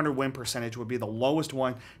 a 200 win percentage would be the lowest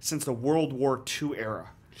one since the World War II era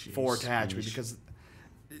for Tehachapi, because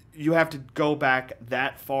you have to go back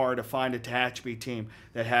that far to find a Tehachapi team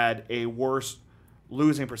that had a worse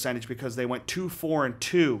losing percentage, because they went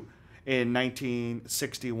 2-4-2 in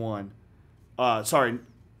 1961. In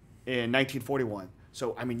 1941.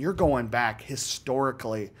 So, I mean, you're going back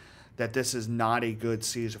historically that this is not a good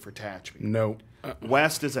season for Tehachapi. No.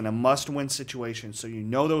 West is in a must-win situation, so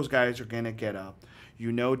those guys are going to get up.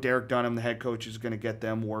 Derek Dunham, the head coach, is going to get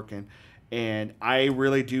them working. And I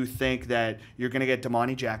really do think that you're going to get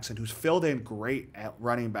Damani Jackson, who's filled in great at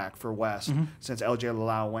running back for West since LJ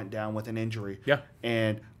Lalau went down with an injury. Yeah.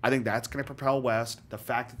 And I think that's going to propel West. The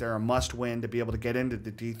fact that they're a must-win to be able to get into the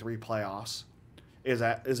D3 playoffs is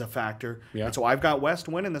a factor. Yeah. And so I've got West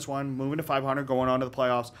winning this one, moving to 500, going on to the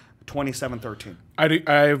playoffs, 27-13. I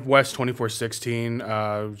have West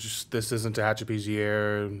 24-16. Just this isn't Tehachapi's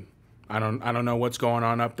year. I don't know what's going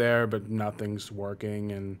on up there, but nothing's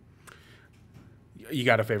working, and you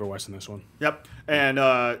got to favor West in this one. Yep. And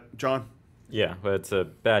John? Yeah, but it's a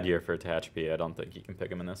bad year for Tehachapi. I don't think you can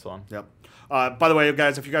pick him in this one. Yep. By the way,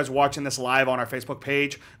 guys, if you guys are watching this live on our Facebook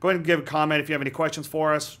page, go ahead and give a comment if you have any questions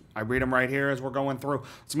for us. I read them right here as we're going through.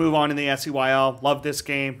 Let's move on in the SCYL. Love this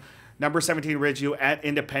game. Number 17 Ridgeview at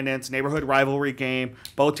Independence, neighborhood rivalry game.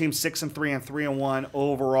 Both teams 6-3 and 3-1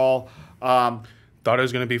 overall. Thought it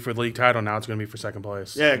was going to be for the league title. Now it's going to be for second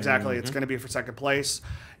place. Yeah, exactly. It's going to be for second place.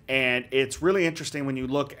 And it's really interesting when you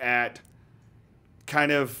look at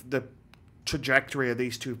kind of the trajectory of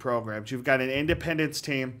these two programs. You've got an Independence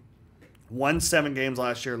team, won 7 games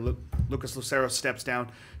last year. Lucas Lucero steps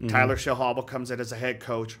down. Tyler Shilhobble comes in as a head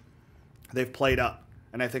coach. They've played up,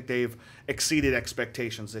 and I think they've exceeded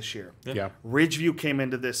expectations this year. Yeah. Ridgeview came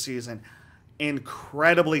into this season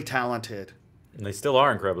incredibly talented. And they still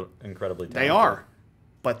are incredibly talented. They are,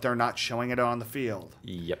 but they're not showing it on the field.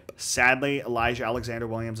 Yep. Sadly, Elijah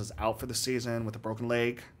Alexander-Williams is out for the season with a broken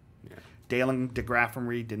leg. Yeah. Dalen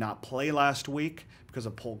DeGraffenreid did not play last week because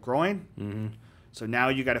of pulled groin. So now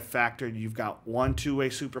you got to factor, you've got 1 2-way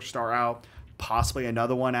superstar out, possibly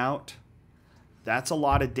another one out. That's a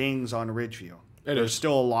lot of dings on Ridgeview. There's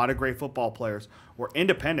still a lot of great football players. Where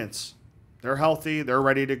Independence, they're healthy, they're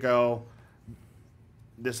ready to go.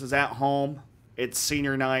 This is at home. It's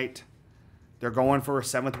senior night. They're going for a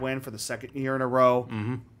 7th win for the 2nd year in a row.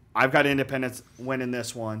 Mm-hmm. I've got Independence winning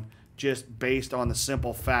this one just based on the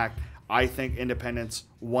simple fact I think Independence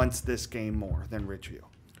wants this game more than Ridgeview.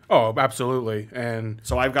 Oh, absolutely. And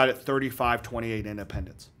so I've got it 35-28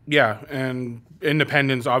 Independence. Yeah, and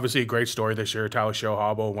Independence, obviously a great story this year, Tyler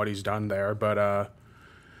Shohobble and what he's done there. But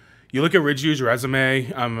you look at Ridgeview's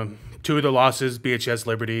resume, 2 of the losses, BHS,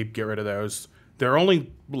 Liberty, get rid of those. Their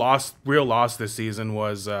only real loss this season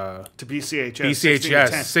was to BCHS.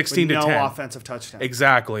 BCHS, 16 to 10. No offensive touchdown.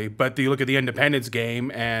 Exactly. But you look at the Independence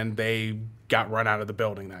game, and they got run out of the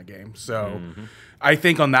building that game. So I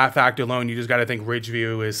think on that fact alone, you just got to think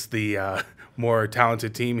Ridgeview is the more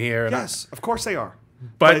talented team here. And yes, of course they are.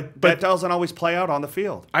 But that doesn't always play out on the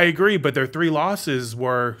field. I agree, but their 3 losses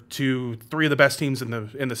were to 3 of the best teams in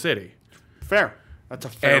the city. Fair. That's a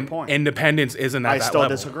fair point. Independence isn't at that level. I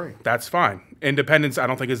level. still disagree. That's fine. Independence, I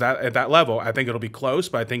don't think is at that level. I think it'll be close,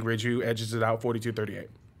 but I think Ridgeview edges it out 42-38.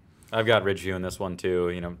 I've got Ridgeview in this one too.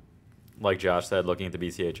 You know, like Josh said, looking at the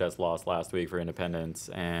BCHS loss last week for Independence,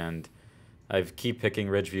 and I keep picking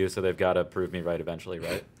Ridgeview, so they've got to prove me right eventually,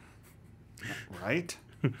 right? Right?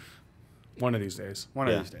 One of these days. One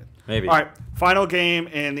of these days. Maybe. All right, final game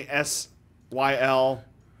in the SYL.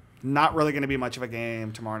 Not really going to be much of a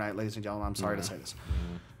game tomorrow night, ladies and gentlemen. I'm sorry to say this.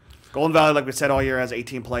 Golden Valley, like we said all year, has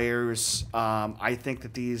 18 players. I think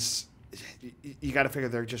that these, you got to figure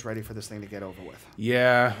they're just ready for this thing to get over with.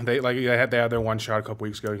 Yeah, they had their one shot a couple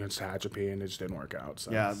weeks ago against Tehachapi, and it just didn't work out.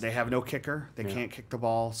 So. Yeah, they have no kicker. They can't kick the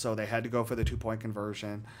ball, so they had to go for the 2-point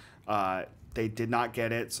conversion. They did not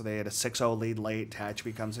get it, so they had a 6-0 lead late.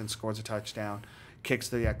 Tehachapi comes in, scores a touchdown, kicks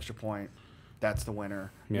the extra point. That's the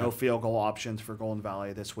winner. Yeah. No field goal options for Golden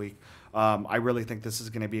Valley this week. I really think this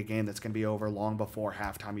is going to be a game that's going to be over long before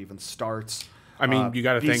halftime even starts. I mean, you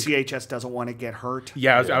got to think BCHS doesn't want to get hurt.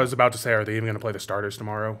 Yeah, I was about to say, are they even going to play the starters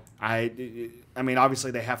tomorrow? I mean,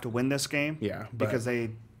 obviously they have to win this game. Yeah, because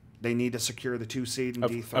they need to secure the 2 seed in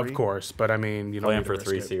D3. Of course, but I mean, you don't playing for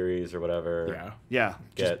 3 series or whatever. Yeah.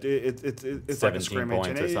 Get it's like a scrimmage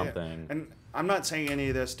points or something. And I'm not saying any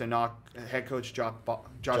of this to knock head coach Josh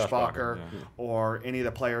Bacher or any of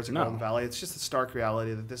the players in Golden Valley. It's just a stark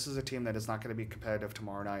reality that this is a team that is not going to be competitive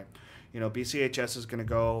tomorrow night. You know, BCHS is going to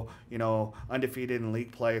go, undefeated in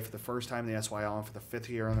league play for the first time in the SYL and for the 5th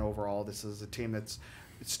year in the overall. This is a team that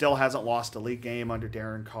still hasn't lost a league game under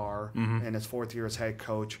Darren Carr in his 4th year as head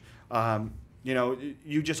coach.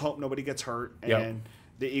 You just hope nobody gets hurt and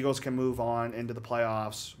the Eagles can move on into the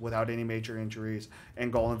playoffs without any major injuries,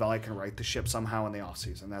 and Golden Valley can right the ship somehow in the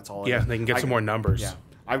offseason. That's all. Yeah, they can get some more numbers. Yeah,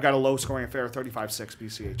 I've got a low-scoring affair, 35-6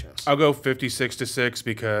 BCHS. I'll go 56-6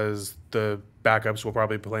 because the backups will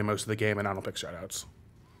probably play most of the game, and I don't pick shutouts.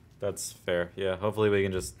 That's fair. Yeah, hopefully we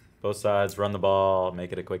can just both sides run the ball,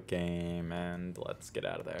 make it a quick game, and let's get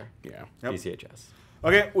out of there. Yeah, BCHS.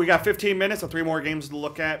 Okay, we got 15 minutes of 3 more games to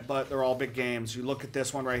look at, but they're all big games. You look at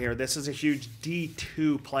this one right here. This is a huge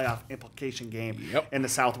D2 playoff implication game in the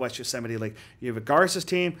Southwest Yosemite League. You have a Garces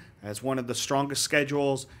team as one of the strongest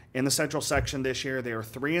schedules in the Central Section this year. They are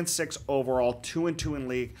 3-6 overall, 2-2 in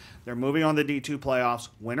league. They're moving on the D2 playoffs,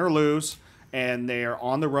 win or lose, and they are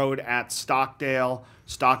on the road at Stockdale.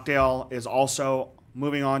 Stockdale is also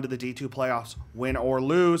moving on to the D2 playoffs, win or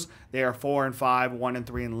lose. They are 4-5,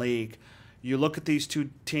 1-3 in league. You look at these 2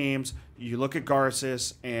 teams, you look at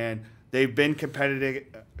Garces, and they've been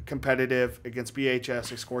competitive against BHS.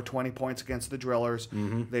 They scored 20 points against the Drillers.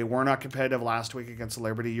 They were not competitive last week against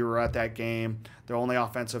Liberty. You were at that game. Their only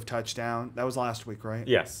offensive touchdown, that was last week, right?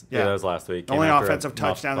 Yes. Yeah, that was last week. The only offensive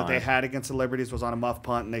touchdown that they had against the Liberties was on a muff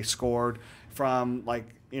punt, and they scored from, they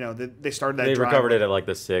started that drive. They recovered it at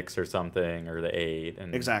the 6 or something, or the 8.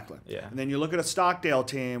 Exactly. Yeah. And then you look at a Stockdale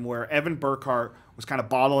team where Evan Burkhart was kind of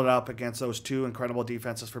bottled up against those 2 incredible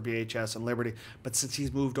defenses for BHS and Liberty. But since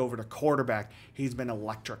he's moved over to quarterback, he's been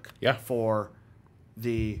electric for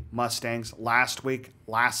the Mustangs. Last week,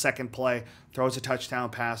 last second play, throws a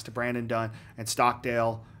touchdown pass to Brandon Dunn, and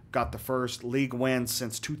Stockdale got the first league win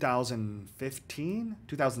since 2016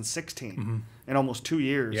 in almost 2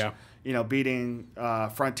 years. Yeah. Beating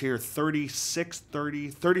Frontier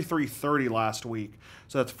 33-30 last week.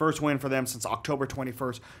 So that's the first win for them since October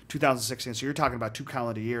 21st, 2016. So you're talking about 2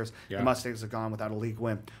 calendar years. Yeah. The Mustangs have gone without a league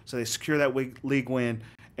win. So they secure that league win.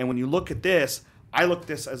 And when you look at this, I look at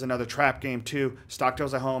this as another trap game too.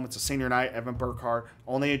 Stockdale's at home. It's a senior night. Evan Burkhart,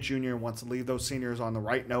 only a junior, wants to leave those seniors on the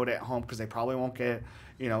right note at home because they probably won't get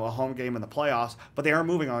a home game in the playoffs, but they are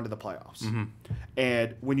moving on to the playoffs.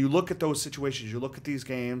 And when you look at those situations, you look at these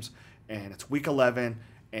games, and it's week 11,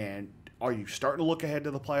 and are you starting to look ahead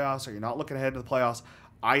to the playoffs? Are you not looking ahead to the playoffs?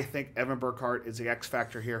 I think Evan Burkhart is the X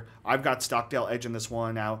factor here. I've got Stockdale edging this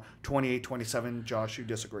one out, 28-27. Josh, you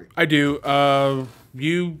disagree? I do. A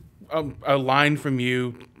line from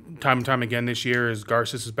you time and time again this year is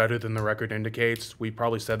Garces is better than the record indicates. We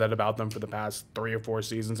probably said that about them for the past 3 or 4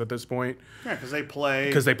 seasons at this point. Yeah, because they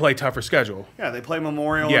play tougher schedule. Yeah, they play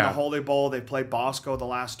Memorial in the Holy Bowl. They play Bosco the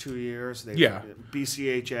last 2 years.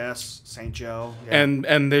 BCHS, St. Joe. Yeah.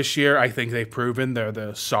 And this year, I think they've proven they're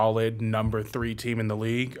the solid number 3 team in the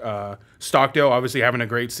league. Stockdale obviously having a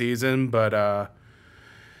great season, but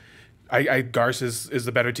Garces is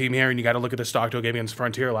the better team here, and you got to look at the Stockdale game against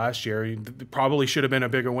Frontier last year. It probably should have been a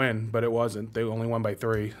bigger win, but it wasn't. They only won by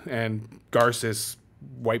 3, and Garces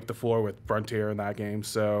wiped the floor with Frontier in that game.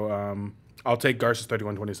 So I'll take Garces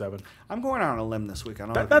 31-27. I'm going out on a limb this week. I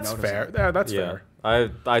don't know that's fair. Yeah, that's fair.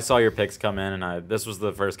 I saw your picks come in, and this was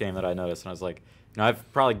the first game that I noticed, and I was like,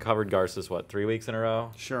 I've probably covered Garces, 3 weeks in a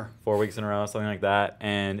row? Sure. 4 weeks in a row, something like that.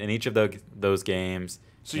 And in each of those games.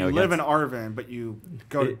 So you live in Arvin, but you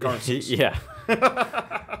go to Garces. Yeah.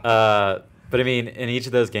 But I mean, in each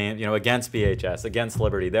of those games, against BHS, against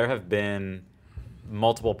Liberty, there have been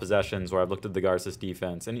multiple possessions where I've looked at the Garces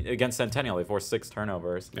defense. And against Centennial, they forced 6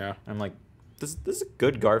 turnovers. Yeah. And I'm like, this is a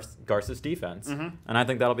good Garces defense. And I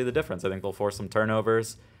think that'll be the difference. I think they'll force some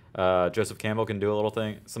turnovers. Joseph Campbell can do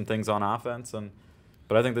some things on offense.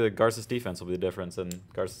 But I think the Garces defense will be the difference, and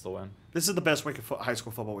Garces will win. This is the best week of high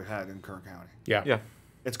school football we've had in Kern County. Yeah.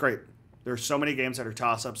 It's great. There's so many games that are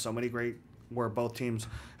toss-ups, so many great where both teams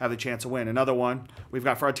have the chance to win. Another one, we've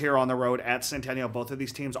got Frontier on the road at Centennial. Both of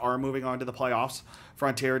these teams are moving on to the playoffs.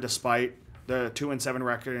 Frontier, despite the 2-7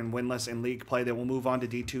 record and winless in league play, they will move on to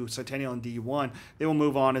D2. Centennial and D1, they will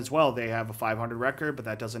move on as well. They have a 500 record, but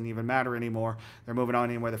that doesn't even matter anymore. They're moving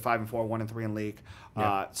on anywhere. They're 5-4, 1-3 in league.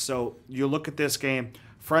 Yeah. So you look at this game.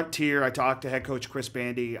 Frontier, I talked to head coach Chris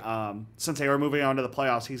Bandy. Since they are moving on to the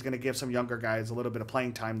playoffs, he's going to give some younger guys a little bit of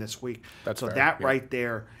playing time this week. That's fair. That right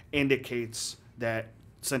there indicates that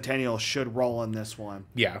Centennial should roll in this one.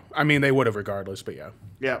 Yeah. I mean, they would have regardless, but yeah.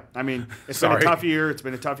 Yeah. I mean, it's been a tough year. It's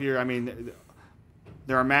been a tough year. I mean,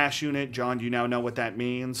 they're a mass unit. John, you now know what that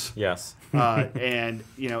means. Yes. And,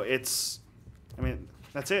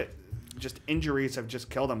 that's it. Just injuries have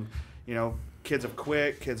just killed them. Kids have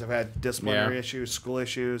quit. Kids have had disciplinary issues, school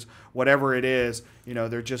issues, whatever it is.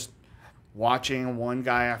 They're just watching one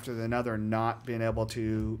guy after another not being able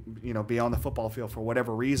to, be on the football field for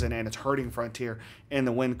whatever reason, and it's hurting Frontier in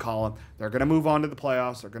the win column. They're going to move on to the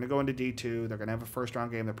playoffs. They're going to go into D2. They're going to have a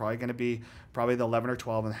first-round game. They're probably going to be the 11 or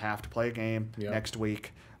 12 and have to play a game next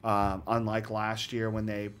week. Unlike last year when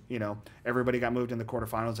they, everybody got moved in the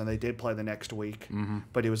quarterfinals, and they did play the next week,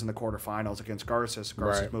 but it was in the quarterfinals against Garces.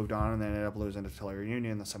 Garces moved on and then ended up losing to Tulare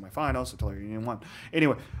Union in the semifinals, so Tulare Union won.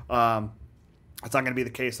 Anyway, it's not going to be the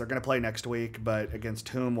case. They're going to play next week, but against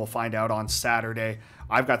whom we'll find out on Saturday.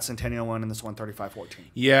 I've got Centennial winning this one 35-14.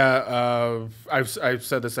 Yeah, I've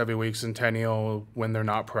said this every week. Centennial, when they're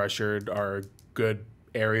not pressured, are a good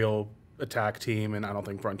aerial attack team, and I don't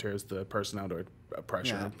think Frontier is the personnel to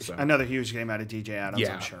pressure them. So. Another huge game out of DJ Adams,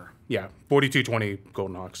 I'm sure. Yeah, 42-20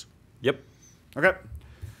 Golden Hawks. Yep. Okay.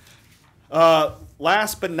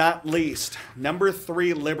 Last but not least, number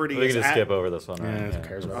 3 Liberty. We can just skip over this one. Right? Yeah, who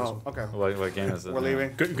cares about this? Okay. What game is it? We're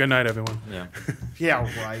leaving. Good night, everyone. Yeah. Yeah,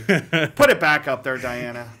 right. Put it back up there,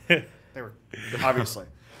 Diana. They were obviously.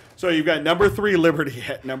 So you've got number 3 Liberty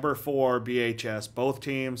at number 4 BHS. Both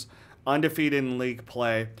teams undefeated in league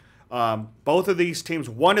play. Both of these teams,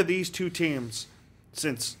 one of these two teams,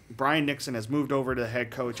 since Brian Nixon has moved over to the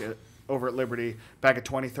head coach over at Liberty back in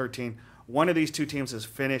 2013, one of these two teams has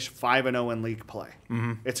finished 5-0 in league play.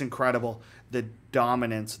 It's incredible the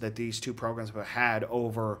dominance that these two programs have had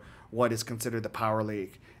over what is considered the Power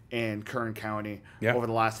League in Kern County over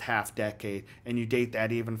the last half decade. And you date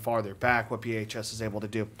that even farther back, what BHS is able to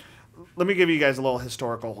do. Let me give you guys a little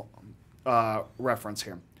historical reference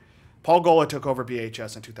here. Paul Gola took over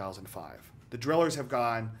BHS in 2005. The Drillers have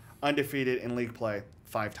gone undefeated in league play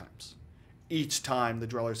 5 times. Each time the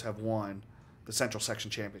Drillers have won the Central Section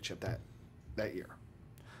Championship that year.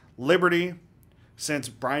 Liberty, since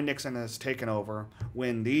Brian Nixon has taken over,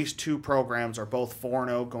 when these two programs are both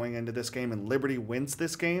 4-0 going into this game and Liberty wins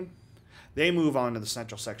this game, they move on to the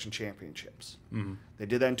Central Section Championships. They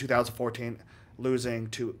did that in 2014, losing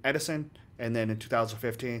to Edison, and then in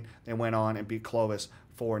 2015, they went on and beat Clovis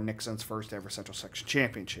for Nixon's first ever Central Section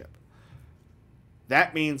Championship.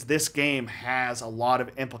 that means this game has a lot of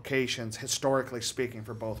implications, historically speaking,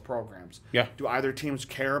 for both programs. Yeah. Do either teams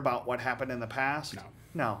care about what happened in the past? No.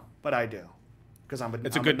 No, but I do. Because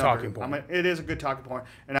It's a good talking point. It is a good talking point,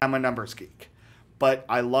 and I'm a numbers geek. But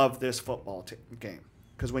I love this football game.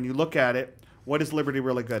 Because when you look at it, what is Liberty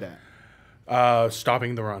really good at?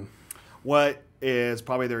 Stopping the run. What is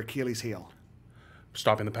probably their Achilles heel?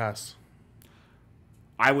 Stopping the pass.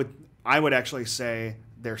 I would actually say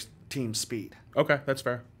their team speed. Okay, that's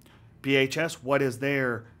fair. BHS, what is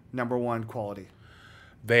their number one quality?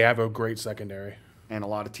 They have a great secondary. And a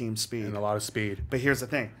lot of team speed. And a lot of speed. But here's the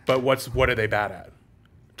thing. But what are they bad at?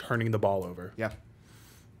 Turning the ball over. Yeah.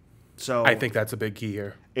 So I think that's a big key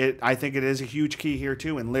here. I think it is a huge key here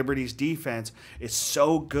too. And Liberty's defense is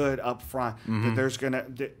so good up front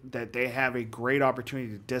that they have a great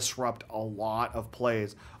opportunity to disrupt a lot of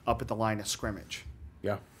plays up at the line of scrimmage.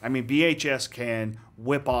 Yeah. I mean, BHS can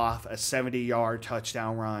whip off a 70-yard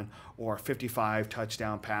touchdown run or a 55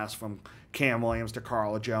 touchdown pass from Cam Williams to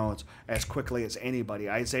Carl Jones as quickly as anybody.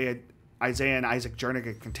 Isaiah and Isaac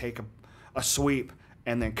Jernigan can take a sweep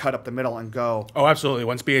and then cut up the middle and go. Oh, absolutely.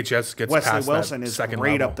 Once BHS gets Wesley past Wilson that is second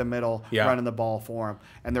great level. up the middle, running the ball for him,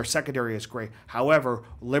 and their secondary is great. However,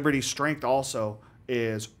 Liberty's strength also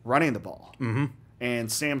is running the ball. Mm-hmm.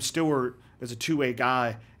 And Sam Stewart is a two-way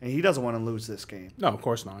guy, and he doesn't want to lose this game. No, of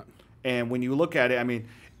course not. And when you look at it, I mean,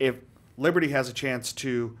 if Liberty has a chance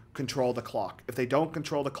to control the clock. If they don't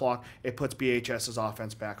control the clock, it puts BHS's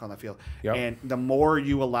offense back on the field. Yep. And the more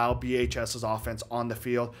you allow BHS's offense on the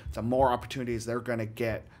field, the more opportunities they're going to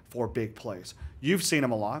get for big plays. You've seen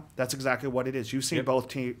them a lot. That's exactly what it is. You've seen both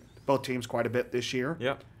teams quite a bit this year.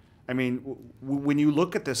 Yep. I mean, when you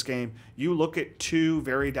look at this game, you look at two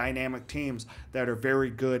very dynamic teams that are very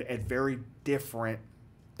good at very different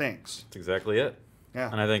things. That's exactly it.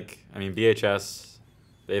 Yeah. And I mean, BHS,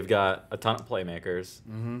 they've got a ton of playmakers.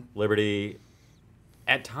 Mm-hmm. Liberty,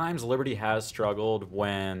 at times, Liberty has struggled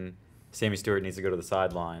when Sammy Stewart needs to go to the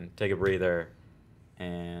sideline, take a breather,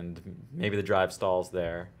 and maybe the drive stalls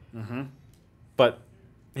there. Mm-hmm. But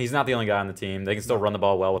he's not the only guy on the team. They can still run the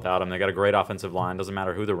ball well without him. They got a great offensive line. Doesn't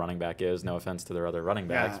matter who the running back is. No offense to their other running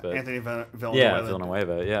backs, but Anthony Villanueva. Yeah,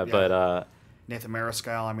 Villanueva. Yeah, but Nathan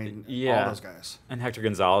Mariscal. I mean, yeah, all those guys. And Hector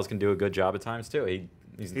Gonzalez can do a good job at times too.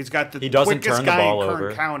 He's got the he doesn't quickest turn the guy ball in Kern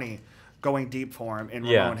over. County going deep for him in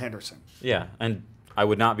Ramon Henderson. Yeah, and I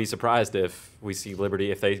would not be surprised if we see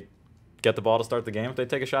Liberty, if they get the ball to start the game, if they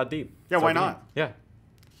take a shot deep. Yeah, why not? Yeah.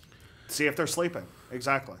 See if they're sleeping.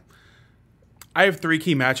 Exactly. I have 3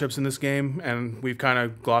 key matchups in this game, and we've kind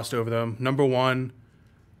of glossed over them. Number 1,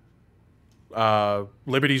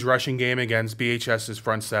 Liberty's rushing game against BHS's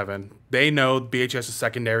front 7. They know BHS's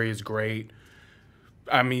secondary is great.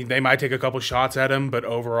 I mean, they might take a couple shots at him, but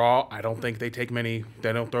overall, I don't think they take many.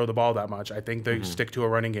 They don't throw the ball that much. I think they stick to a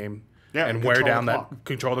running game and wear down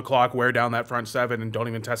control the clock, wear down that front 7, and don't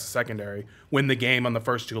even test the secondary. Win the game on the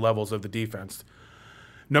first 2 levels of the defense.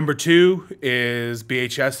 Number 2 is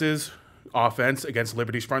BHS's offense against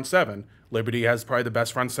Liberty's front 7. Liberty has probably the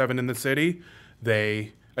best front 7 in the city.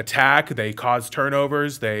 They attack, they cause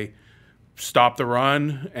turnovers, they stop the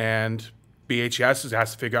run, and BHS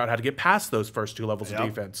has to figure out how to get past those first 2 levels of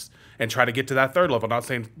defense and try to get to that 3rd level. Not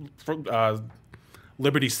saying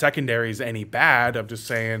Liberty's secondary is any bad. I'm just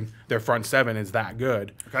saying their front 7 is that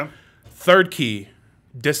good. Okay. 3rd key,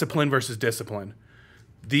 discipline versus discipline.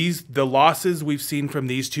 The losses we've seen from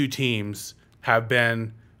these 2 teams have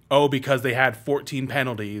been, because they had 14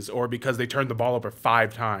 penalties or because they turned the ball over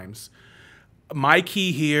 5 times. My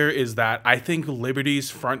key here is that I think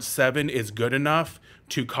Liberty's front 7 is good enough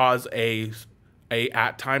to cause a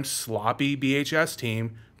at times sloppy BHS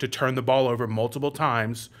team to turn the ball over multiple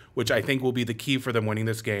times, which I think will be the key for them winning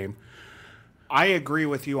this game. I agree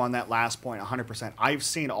with you on that last point 100%. I've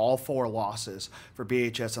seen all 4 losses for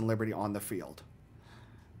BHS and Liberty on the field.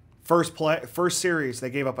 First series, they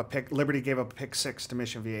gave up a pick. Liberty gave up a pick 6 to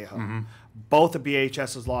Mission Viejo. Mm-hmm. Both of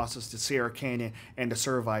BHS's losses to Sierra Canyon and to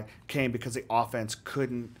Servite came because the offense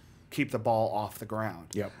couldn't keep the ball off the ground.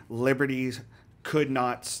 Yep. Liberty could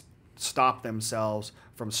not stop themselves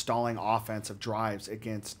from stalling offensive drives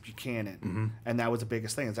against Buchanan, and that was the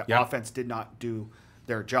biggest thing. Is that offense did not do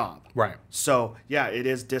their job. Right. So yeah, it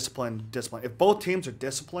is discipline. If both teams are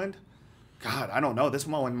disciplined. God, I don't know. This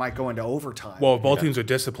one might go into overtime. Well, if both teams are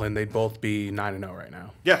disciplined, they'd both be 9-0 right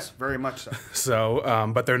now. Yes, very much so.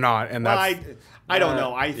 So, but they're not, and that's. I don't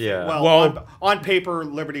know. On paper,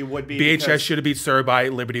 Liberty would be. BHS should have beat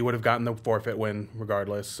Servite. Liberty would have gotten the forfeit win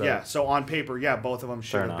regardless. So. Yeah. So on paper, both of them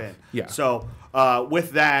should have been. Yeah. So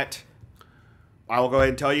with that, I will go ahead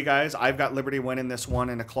and tell you guys, I've got Liberty winning this one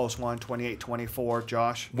in a close one, 28-24.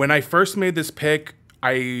 Josh? When I first made this pick,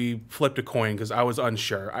 I flipped a coin because I was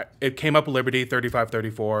unsure. It came up Liberty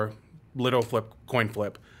 35-34, little coin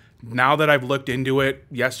flip. Now that I've looked into it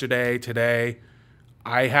yesterday, today,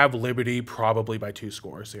 I have Liberty probably by 2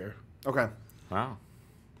 scores here. Okay. Wow.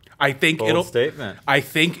 I think Bold statement. I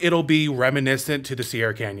think it'll be reminiscent to the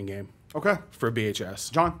Sierra Canyon game. Okay. For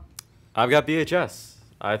BHS. John? I've got BHS.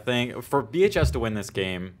 I think for BHS to win this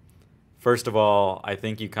game, first of all, I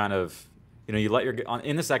think you kind of, you let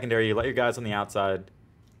in the secondary, you let your guys on the outside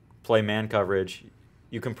play man coverage.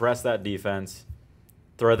 You compress that defense,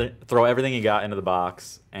 throw everything you got into the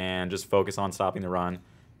box, and just focus on stopping the run,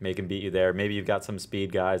 make them beat you there. Maybe you've got some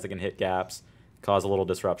speed guys that can hit gaps, cause a little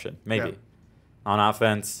disruption. Maybe. Yeah. On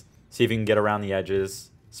offense, see if you can get around the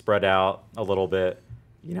edges, spread out a little bit,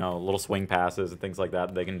 little swing passes and things like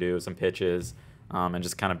that they can do, some pitches, and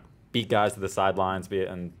just kind of beat guys to the sidelines,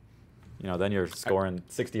 then you're scoring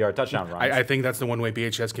 60-yard touchdown runs. I think that's the one way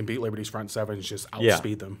BHS can beat Liberty's front seven is just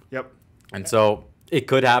outspeed them. Yep. And so it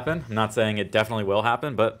could happen. I'm not saying it definitely will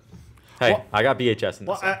happen, but hey, I got BHS in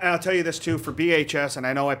this. Well, I'll tell you this too, for BHS, and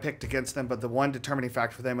I know I picked against them, but the one determining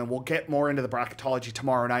factor for them, and we'll get more into the bracketology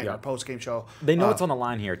tomorrow night in our post-game show. They know it's on the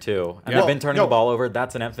line here too, and they've been turning the ball over.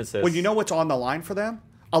 That's an emphasis. Well, you know what's on the line for them?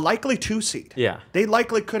 A likely 2 seed. Yeah. They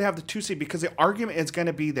likely could have the 2 seed because the argument is going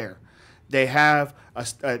to be there. They have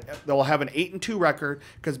they'll have an 8-2 record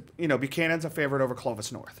because Buchanan's a favorite over Clovis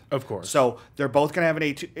North. Of course. So they're both going to have an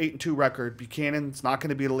 8-2 record. Buchanan's not going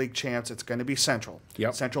to be the league champs. It's going to be Central.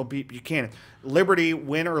 Yep. Central beat Buchanan. Liberty,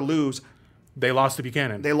 win or lose. They lost to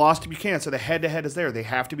Buchanan. They lost to Buchanan, so the head-to-head is there. They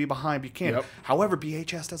have to be behind Buchanan. Yep. However,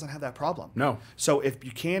 BHS doesn't have that problem. No. So if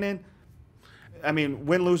Buchanan,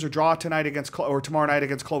 win, lose, or draw tonight or tomorrow night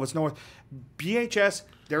against Clovis North, BHS,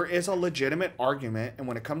 there is a legitimate argument, and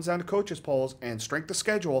when it comes down to coaches' polls and strength of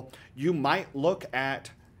schedule, you might look at,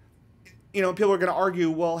 people are going to argue,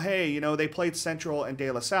 well, hey, they played Central and De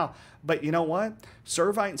La Salle, but you know what?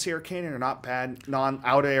 Servite and Sierra Canyon are not bad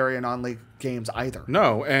out-of-area, non-league games either.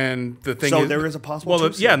 No, and the thing so is... there is a possible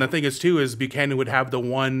and the thing is, too, is Buchanan would have the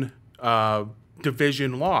one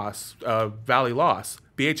division loss, Valley loss.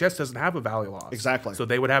 BHS doesn't have a Valley loss. Exactly. So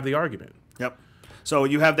they would have the argument. Yep. So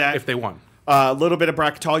you have that. If they won. A little bit of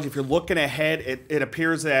bracketology. If you're looking ahead, it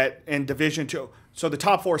appears that in Division 2, so the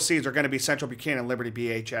top 4 seeds are going to be Central, Buchanan, Liberty,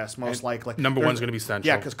 BHS, most likely. Number one's going to be Central.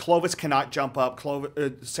 Yeah, because Clovis cannot jump up.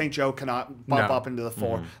 St. Joe cannot bump up into the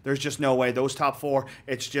 4. There's just no way. Those top 4,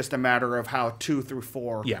 it's just a matter of how 2 through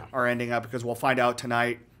 4 are ending up, because we'll find out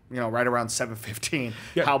tonight, right around 7:15,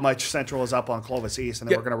 how much Central is up on Clovis East, and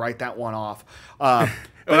then we're going to write that one off.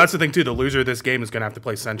 Well, that's the thing, too. The loser of this game is going to have to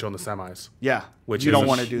play Central in the semis. Yeah. Which you don't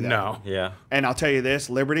want to do that. No. Yeah. And I'll tell you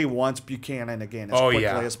this, Liberty wants Buchanan again as quickly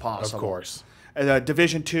as possible. Of course.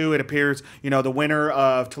 Division 2, it appears, the winner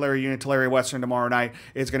of Tulare Union, Tulare Western tomorrow night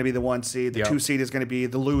is going to be the 1 seed. The 2 seed is going to be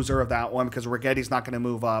the loser of that one because Righetti's not going to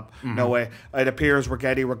move up. No way. It appears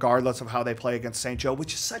Righetti, regardless of how they play against St. Joe,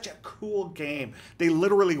 which is such a cool game. They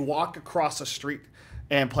literally walk across the street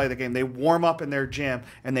and play the game. They warm up in their gym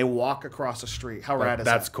and they walk across the street. How rad is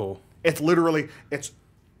that? That's cool. It's literally it's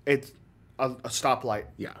a stoplight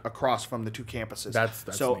Yeah. across from the 2 campuses.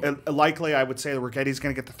 That's so neat. Likely, I would say that Righetti's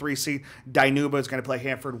going to get the 3 seed. Dinuba is going to play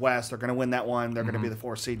Hanford West. They're going to win that one. They're going to be the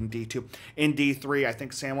 4 seed in D2. In D3, I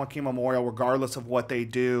think San Joaquin Memorial, regardless of what they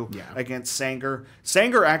do against Sanger.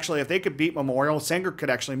 Sanger, actually, if they could beat Memorial, Sanger could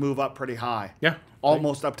actually move up pretty high. Yeah.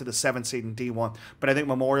 Almost up to the 7 seed in D1. But I think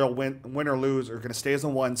Memorial, win or lose, are going to stay as the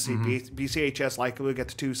 1 seed. BCHS likely will get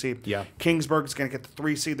the 2 seed. Yeah. Kingsburg is going to get the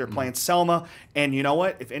 3 seed. They're playing Selma. And you know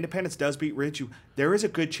what? If Independence does beat Ridgeview, there is a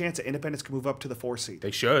good chance that Independence can move up to the 4 seed.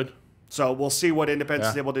 They should. So we'll see what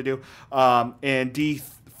Independence is able to do. In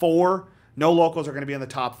D4, no locals are going to be in the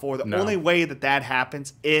top 4. The only way that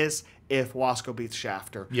happens is if Wasco beats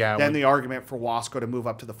Shafter. Yeah. Then the argument for Wasco to move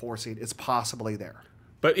up to the 4 seed is possibly there.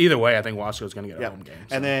 But either way, I think Wasco is going to get a home game.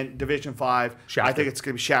 So. And then Division 5, I think it's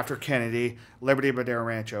going to be Shafter, Kennedy, Liberty, Madera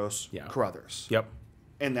Ranchos, Carruthers. Yep.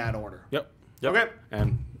 In that order. Yep. Okay.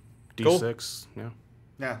 And D6,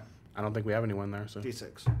 Yeah. I don't think we have anyone there. So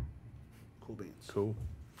D6. Cool beans. Cool.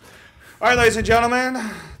 All right, ladies and gentlemen,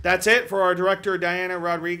 that's it for our director, Diana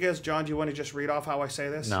Rodriguez. John, do you want to just read off how I say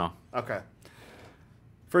this? No. Okay.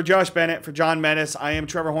 For Josh Bennett, for Jon Mettus, I am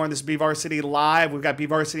Trevor Horn. This is BVarsity Live. We've got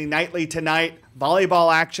BVarsity Nightly tonight.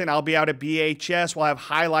 Volleyball action. I'll be out at BHS. We'll have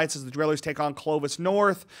highlights as the Drillers take on Clovis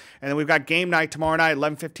North. And then we've got game night tomorrow night,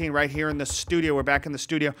 11:15, right here in the studio. We're back in the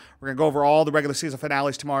studio. We're going to go over all the regular season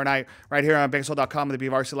finales tomorrow night, right here on BigSoul.com and the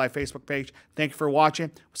BVarsity Live Facebook page. Thank you for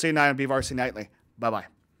watching. We'll see you tonight on BVarsity Nightly. Bye-bye.